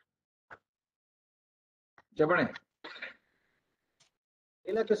 చెప్పండి.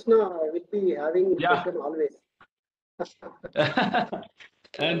 Krishna will be having Yeah. question always.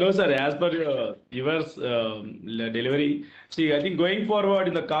 And no sir, as per your delivery, see, I think going forward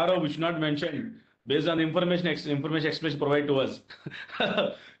in the CARO, we should not mention based on the information expression provided to us.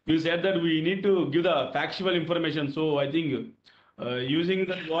 You said that we need to give the factual information, so I think using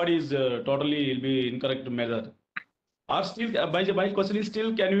that word is totally will be incorrect measure. Or still, my question is still,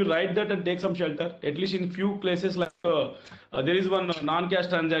 can you write that and take some shelter? At least in few places, like there is one non-cash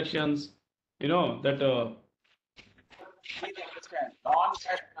transactions, you know, that Please understand,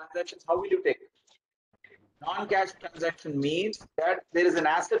 non-cash transactions, how will you take? Non-cash transaction means that there is an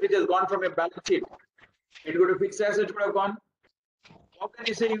asset which has gone from your balance sheet. It could have fixed asset, it could have gone. How can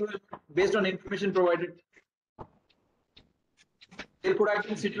you say you will, based on information provided? There could have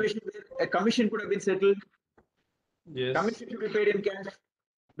been situation where a commission could have been settled. yes, Commission should be paid in cash.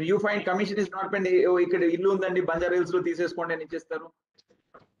 You find commission is not paid. Oh, ఇక్కడ ఇల్లు ఉందండి Banjara hills లో తీసేసుకోండి అని ఇచ్చేస్తారు.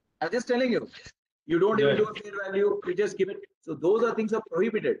 I'm just telling you, you don't even do a fair value. You just give it. So those are things are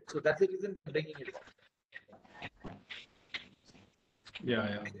prohibited. So that's the reason for bringing it. yeah.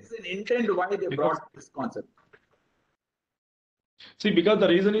 There is an intent why they brought this concept. See, because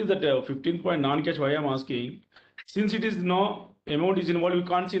the reason is that 15 point non-cash, why I'm asking, since it is no amount is involved, we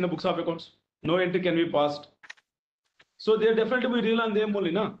can't see in the books of accounts. No entry can be passed. So they definitely be real on them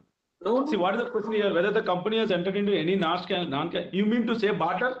only, na? No, See, what is the question here? Whether the company has entered into any non-cash, you mean to say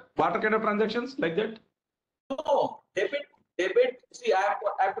barter kind of transactions like that? no, debit. See, I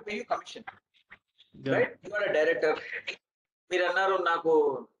have to pay you commission, Yeah. right? You are a director. మీరు అన్నారు నాకు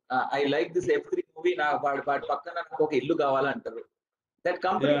I like this F3 movie. నా వాడి పక్కన నాకు ఒక ఇల్లు కావాలంటారు. That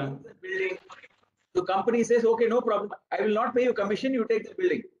company Yeah. owns the building. The company says, okay, no problem. I will not pay you commission. You take the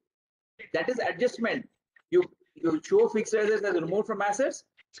building. That is adjustment. You show fixed assets as removed from assets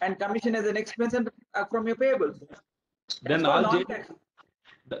and commission as an expense and from your payables. Then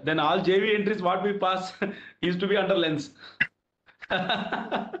all JV entries what we pass used to be under lens.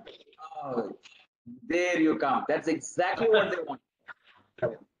 Oh, there you come. That's exactly what they want.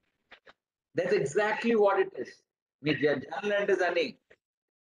 That's exactly what it is. Me journal entries అని.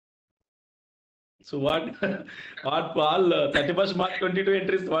 So what all 31st March 22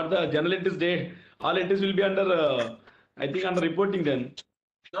 entries, what the journal entries day, all entries will be under, I think under reporting then.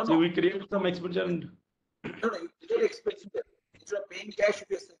 No, So we create some expenditure and No, you get expenditure. Instead of paying cash, if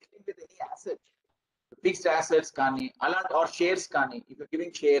you're settling with any asset, fixed assets, kani, or shares, kani, if you're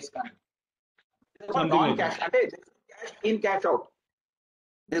giving shares, kani. There's no Something like non-cash. There's no cash in, cash out.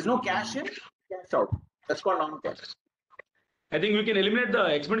 There's no cash in, cash out. That's called non-cash. I think we can eliminate the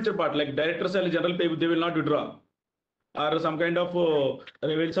expenditure part, like director salary, general pay, they will not withdraw. Or some kind of,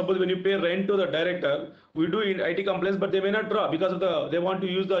 suppose when you pay rent to the director, we do in IT compliance, but they may not draw because of they want to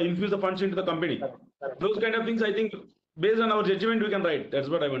infuse the funds into the company. Those kind of things, I think, based on our judgment, we can write. That's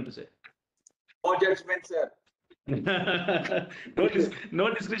what I want to say. No judgment, sir. No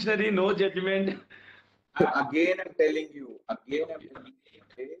discretionary, no judgment. Again, I'm telling you. Okay?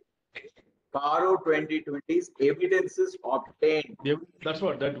 CARO 2020's evidences obtained. Yeah, that's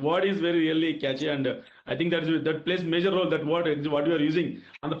that word is very really catchy, and I think that plays major role. That word is what you are using,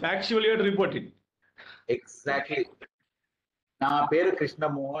 and the factually you have to report it. Exactly. నా పేరు కృష్ణ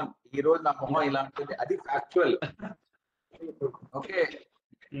మోహన్, ఈ రోజు నా మొహం ఇలా ఉంటుంది, అది factual. Okay,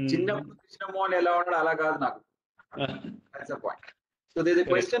 చిన్నప్పుడు కృష్ణ మోహన్ ఎలా ఉన్నాడు అలా కాదు నాకు. That's the point. So there's a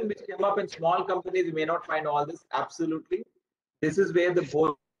question which came up in small companies. You may not find all this. Absolutely. This is where the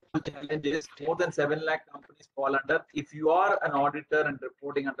board challenge is. More than 7 lakh companies fall under. If you are an auditor and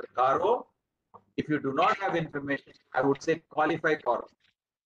reporting under CARO, if you do not have information, I would say qualify CARO.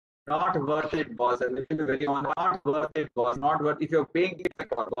 Not worth it, boss. I will be very honest. Not worth it, boss. Not worth. If you're paying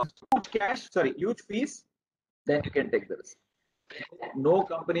huge fees, then you can take the risk. No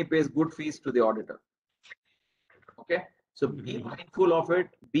company pays good fees to the auditor. Okay, so be mindful of it.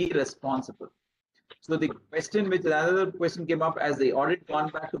 Be responsible. So the question, which another question came up, as the audit gone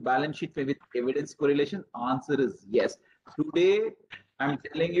back to balance sheet with evidence correlation? Answer is yes. Today, I'm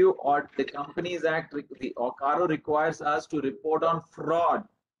telling you, or the Companies Act, or CARO requires us to report on fraud.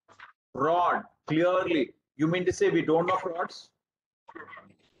 Fraud, clearly. You mean to say we don't know frauds?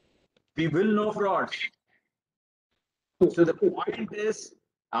 We will know frauds. So the point is,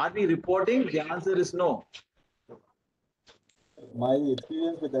 are we reporting? The answer is no. My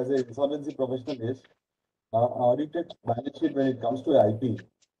experience with as a insolvency professional is audited balance sheet when it comes to IP,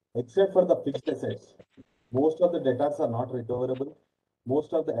 except for the fixed assets, most of the debtors are not recoverable,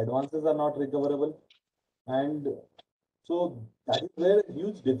 most of the advances are not recoverable, and so that is where a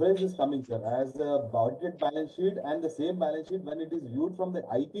huge difference is coming, sir. As the audited balance sheet and the same balance sheet, when it is viewed from the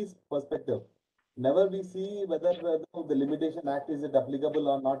IP's perspective, never we see whether the limitation act is it applicable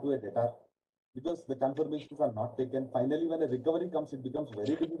or not to a debtor, because the confirmations are not taken. Finally, when a recovery comes, it becomes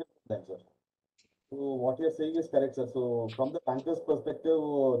very difficult for them, sir. So what you are saying is correct, sir. So from the banker's perspective,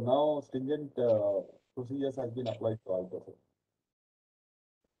 now stringent procedures has been applied to all, sir.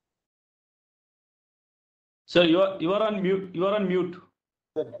 Sir, you are on mute. You are on mute.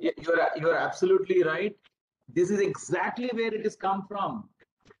 You are absolutely right. This is exactly where it has come from.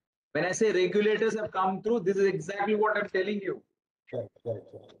 When I say regulators have come through, this is exactly what I'm telling you. Correct.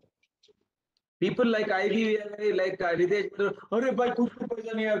 People like IBI, like Ritesh, अरे भाई कुछ भी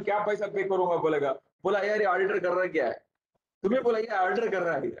पैसा नहीं है, क्या पैसा पे करूंगा बोलेगा, बोला यार ये ऑडिटर कर रहा है क्या है, तुम्हें बोला ये ऑडिटर कर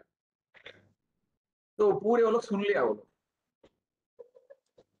रहा है, तो पूरे वो लोग सुन लिया वो,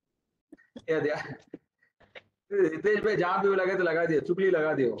 रितेश भाई जहाँ भी लगा तो लगा दिया, चुगली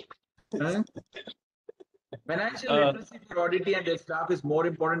लगा दिया. Financial literacy for auditee and their staff is more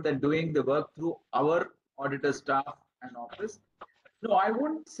important than doing the work through our auditor staff and office. No, I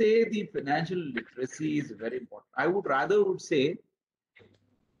wouldn't say the financial literacy is very important. I would rather would say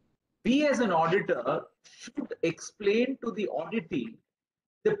we as an auditor should explain to the auditee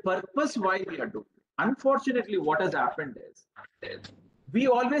the purpose why we are doing it. Unfortunately, what has happened is we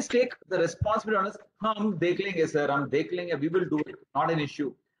always take the responsibility on us. हम देख लेंगे sir, हम देख लेंगे, we will do it, not an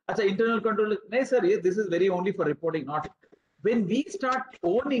issue. अच्छा, internal control, no sir, yes, this is very only for reporting, not. When we start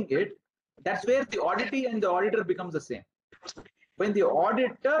owning it, that's where the auditee and the auditor becomes the same. When the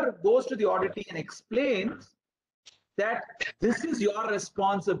auditor goes to the auditee and explains that this is your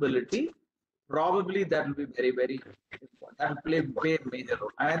responsibility, probably that will be very, very important. That will play a major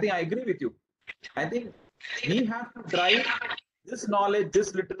role. And I think I agree with you. I think we have to drive this knowledge,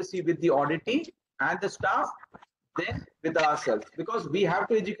 this literacy with the auditee and the staff, then with ourselves, because we have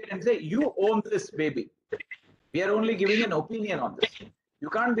to educate and say, you own this baby. We are only giving an opinion on this. You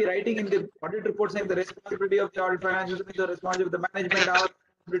can't be writing in the audit report saying the responsibility of the audit financial is the responsibility of the management, our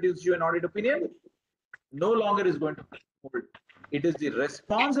responsibility is to issue an audit opinion. No longer is going to hold. It is the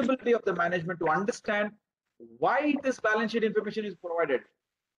responsibility of the management to understand why this balance sheet information is provided,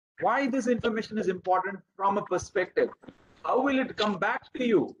 why this information is important from a perspective. How will it come back to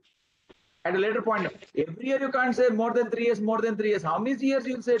you at a later point? Every year you can't say more than 3 years, more than 3 years. How many years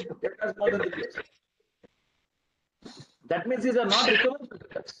you say it has more than 3 years? That means these are not recoverable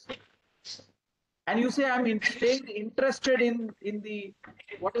records. And you say I'm staying interested in the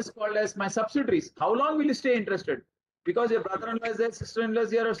what is called as my subsidiaries. How long will you stay interested? Because your brother-in-law is there, sister-in-law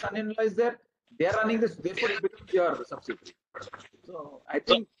is there, or son-in-law is there. They are running this, therefore it becomes your subsidiary. So I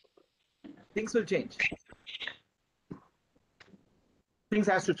think things will change. Things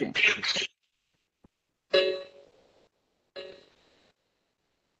has to change.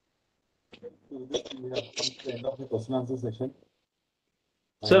 We have come to the end of the question answer session.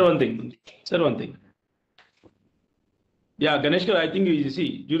 Sir, one thing. Yeah, Ganesh, I think you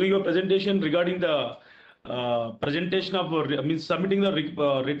see during your presentation regarding the presentation of submitting the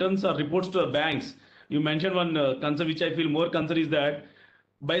returns or reports to the banks, you mentioned one concern which I feel more concern is that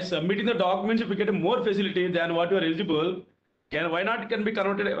by submitting the documents, if you get a more facility than what you are eligible, why not can be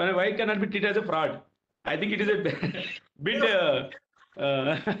converted? Why cannot be treated as a fraud? I think it is a bit.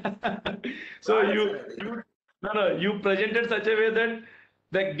 So you presented such a way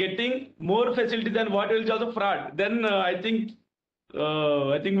that getting more facility than what is also fraud. Then I think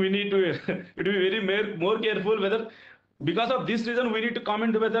we need to it will be very more careful whether because of this reason we need to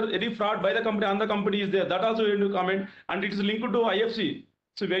comment whether any fraud by the company on the company is there. That also we need to comment, and it is linked to IFC.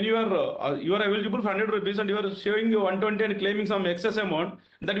 So when you are eligible for 100 rupees and you are showing your 120 and claiming some excess amount,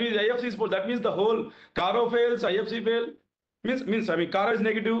 that means IFC is full. That means the whole CARO fails, IFC fail. Means CARO is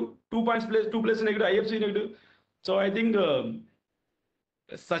negative, 2 points plus 2 plus negative, IFC negative. So I think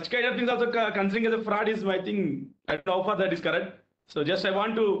such kind of things also considering as a fraud is, I think, I don't know how far that is correct. So just I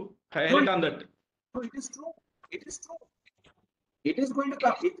want to highlight on that. No, it is true. It is true. It is going to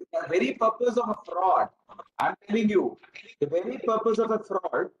come. The very purpose of a fraud, I'm telling you, the very purpose of a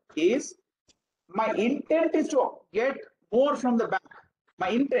fraud is my intent is to get more from the bank. My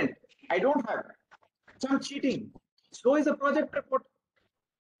intent, I don't have it. So I'm cheating. So is a project report.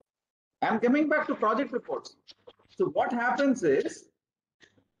 I'm coming back to project reports. So what happens is,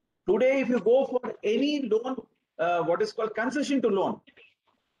 today if you go for any loan, what is called concession to loan,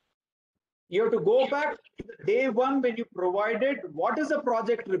 you have to go back to the day one when you provided what is the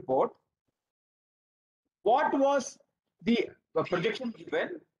project report, what was the projection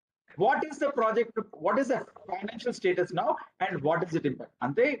given, what is the project, what is the financial status now, and what is it impact.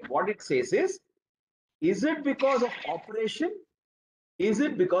 And what it says is it because of operation? Is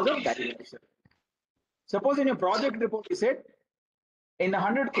it because of valuation? Suppose in your project report you said in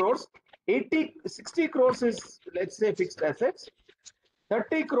 100 crores, 60 crores is, let's say, fixed assets,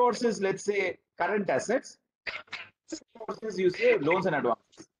 30 crores is, let's say, current assets, 6 crores is, you say, loans and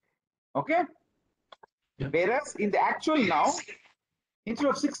advances. Okay? Yeah. Whereas in the actual now, instead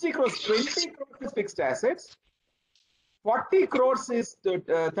of 60 crores, 20 crores is fixed assets, 40 crores is,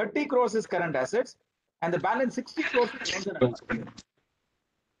 30 crores is current assets, and the balance 60 crores is loans and advances.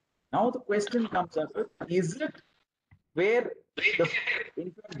 Now the question comes up: is it where the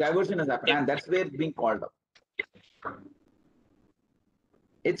in fact diversion has happened, and that's where it's being called up?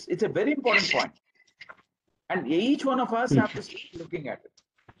 It's a very important point, and each one of us have to start looking at it.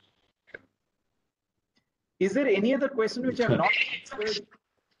 Is there any other question which I have not answered?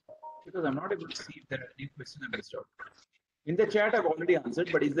 Because I'm not able to see if there are any questions I missed out. In the chat, I've already answered,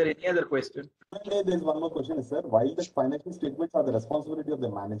 but is there any other question? There's one more question, sir. While the financial statements are the responsibility of the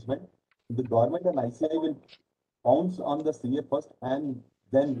management, the government and ICI will pounce on the CA first and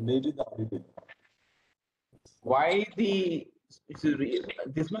then maybe the auditing. Why the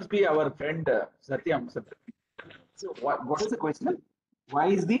this must be our friend Satyam. So what is the question? Why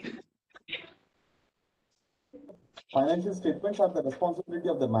is the Financial statements are the responsibility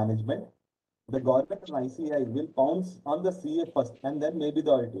of the management. The government and ICI will pounce on the CA first and then maybe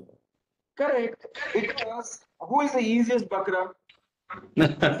the auditing. correct? Because who is the easiest bakra?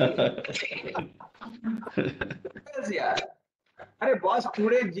 Because yeah, Arey boss,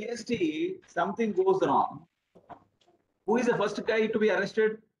 today GST something goes wrong. Who is the first guy to be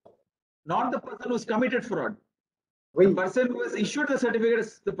arrested? Not the person who's committed fraud. The person who has issued the certificate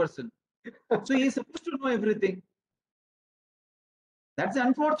is the person. So he is supposed to know everything. That's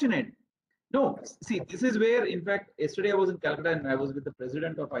unfortunate. No, see, this is where, in fact, yesterday I was in Calcutta and I was with the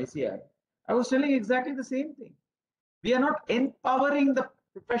president of ICI. I was telling exactly the same thing. We are not empowering the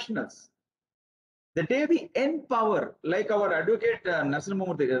professionals. The day we empower, like our advocate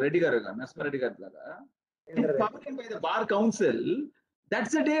Nasramurthy Reddy empowering by the Bar Council,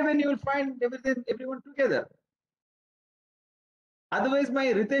 that's the day when you will find everyone together. Otherwise, my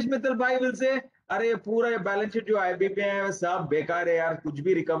Ritesh Mittal bhai will say, अरे पूरा balance sheet जो IB पे है सब बेकार है यार, कुछ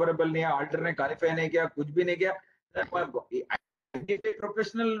भी recoverable नहीं है, alter ने qualify नहीं किया, कुछ भी नहीं किया.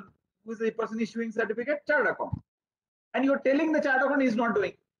 Professional who is the person issuing certificate, chartered account, and you're telling the chartered account is not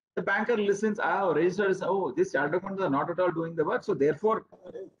doing. The banker listens, registers, this chartered account are not at all doing the work. So therefore,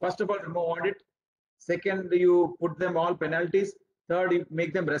 first of all, remove audit. Second, you put them all penalties. Third, you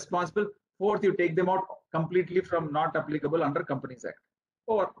make them responsible. Fourth, you take them out completely from not applicable under Companies Act.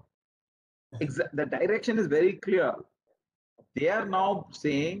 Or the direction is very clear. They are now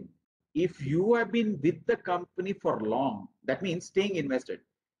saying, if you have been with the company for long, that means staying invested.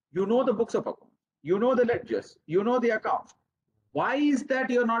 You know the books of accounts, you know the ledgers, you know the accounts. Why is that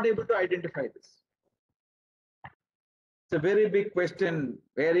you're not able to identify this? It's a very big question,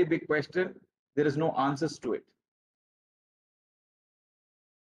 very big question. There is no answers to it.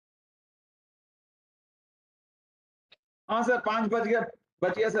 Sir, 5 baj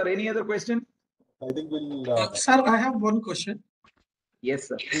gaya, sir. Any other question? I think we'll. Sir, I have one question. Yes,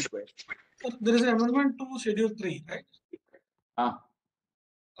 sir. Please go ahead. Sir, there is an amendment to Schedule 3, right?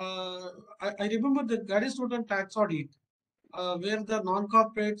 I remember the Ganesh Balakrishnan tax audit, where the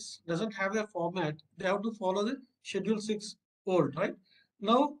non-corporates doesn't have a format. They have to follow the Schedule 6 code, right?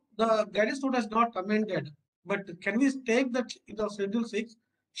 Now, the Ganesh Balakrishnan has not amended, but can we take that in the Schedule 6,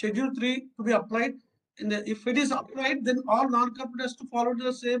 Schedule 3 to be applied? And if it is applied, then all non-corporate has to follow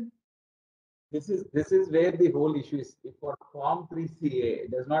the same. This is where the whole issue is. If for Form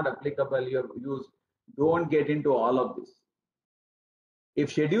 3CA does not applicable, don't get into all of this.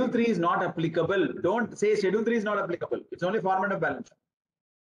 If Schedule 3 is not applicable, don't say Schedule 3 is not applicable. It's only format of balance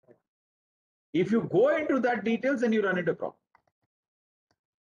sheet. If you go into that details, then you run into a problem.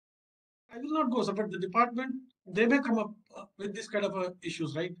 I will not go, sir, but the department, they may come up with this kind of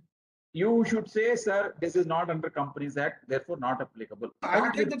issues, right? You should say, sir, this is not under Companies Act, therefore not applicable. I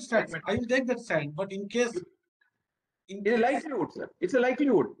will take that stand. I will take that stand, but in case. It's a likelihood, sir. It's a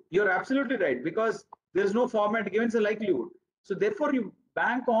likelihood. You're absolutely right, because there is no format given, it's a likelihood. So therefore, you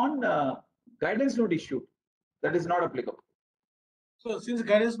bank on guidance note issued. That is not applicable. So since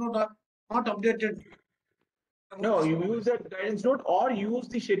guidance note are not updated. No, you use that guidance note or use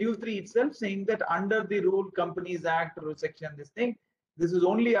the Schedule 3 itself, saying that under the Rule Companies Act or section, this is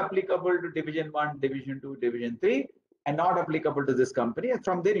only applicable to Division 1, Division 2, Division 3, and not applicable to this company. And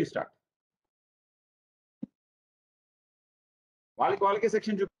from there you start. Walke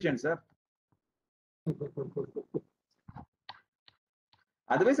section sir.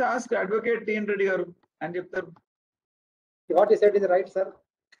 Otherwise, ask Advocate T. N. Reddy and if the. What he said is right, sir.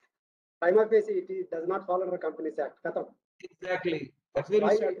 Prima facie, it does not follow the Companies Act. Exactly. That's where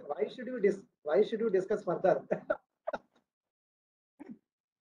why should you discuss further?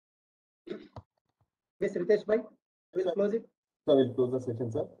 Miss Ritesh bhai, we'll close it. Sir, we'll close the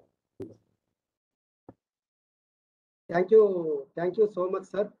session, sir. Thank you so much,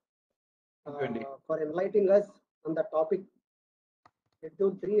 sir, for enlightening us on the topic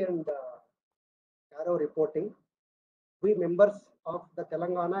Schedule 3 and CARO reporting. We members of the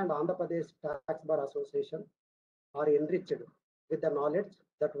Telangana and Andhra Pradesh Tax Bar Association are enriched with the knowledge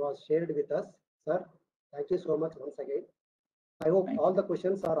that was shared with us. Sir, thank you so much once again. I hope all the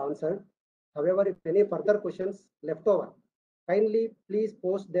questions are answered. However, if any further questions left over, kindly please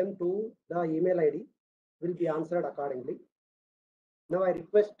post them to the email ID, will be answered accordingly. Now I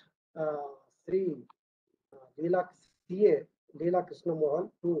request Sri Leela CA Leela Krishna Mohan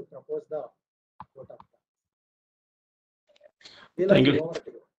to propose the vote of thanks. Leela, Thank you. over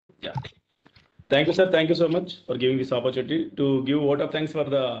to you. Yeah. Thank you, sir. Thank you so much for giving this opportunity to give vote of thanks for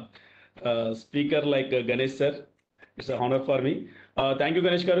the speaker like Ganesh sir. It's an honor for me. Thank you,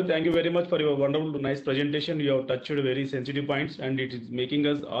 Ganesh Garu. Thank you very much for your wonderful, nice presentation. You have touched very sensitive points, and it is making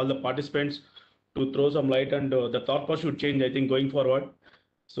us all the participants to throw some light, and the thought process should change, I think, going forward.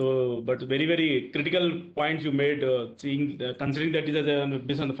 So, but very, very critical points you made, considering that it is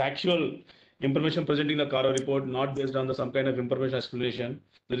based on the factual information presenting the CARO report, not based on the some kind of information explanation.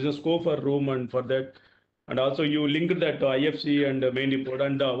 There is a scope for room and for that. And also you linked that to IFC and main report.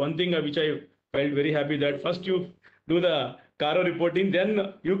 And one thing which I felt very happy that first you do the CARO reporting,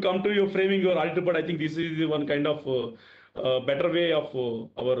 then you come to your framing your audit report. I think this is one kind of better way of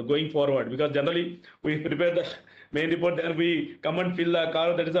our going forward, because generally we prepare the main report, then we come and fill the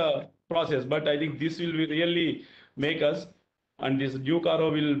CARO. That is a process, but I think this will really make us, and this new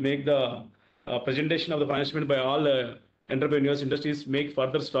CARO will make the presentation of the financial by all entrepreneurs, industries make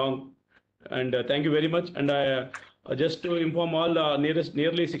further strong. And thank you very much. And I just to inform all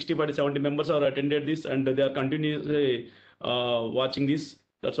nearly 60 to 70 members are attended this, and they are continuously watching this.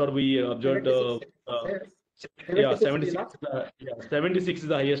 That's what we observed. 76 Yeah, 76 is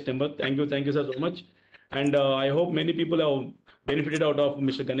the highest number. Thank you sir so much. And I hope many people have benefited out of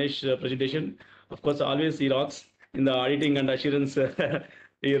Mr. Ganesh presentation. Of course, always he rocks in the auditing and assurance.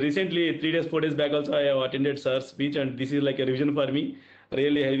 Recently, 3 days, 4 days back also, I have attended sir's speech, and this is like a revision for me.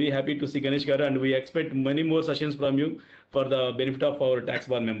 Really very happy to see Ganesh Garu, and we expect many more sessions from you for the benefit of our tax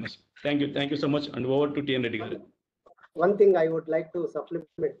bar members. Thank you so much, and over to TN Reddy Garu. One thing I would like to supplement.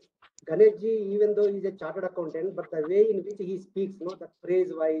 Ganesh ji, even though he's a chartered accountant, but the way in which he speaks, the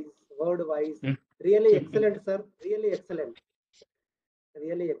phrase wise, word wise, really excellent, sir. Really excellent.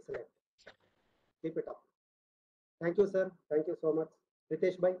 Really excellent. Keep it up. Thank you, sir. Thank you so much.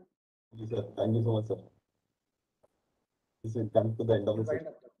 Ritesh bhai. Thank you, sir. Thank you so much, sir. This will come to the end of the session.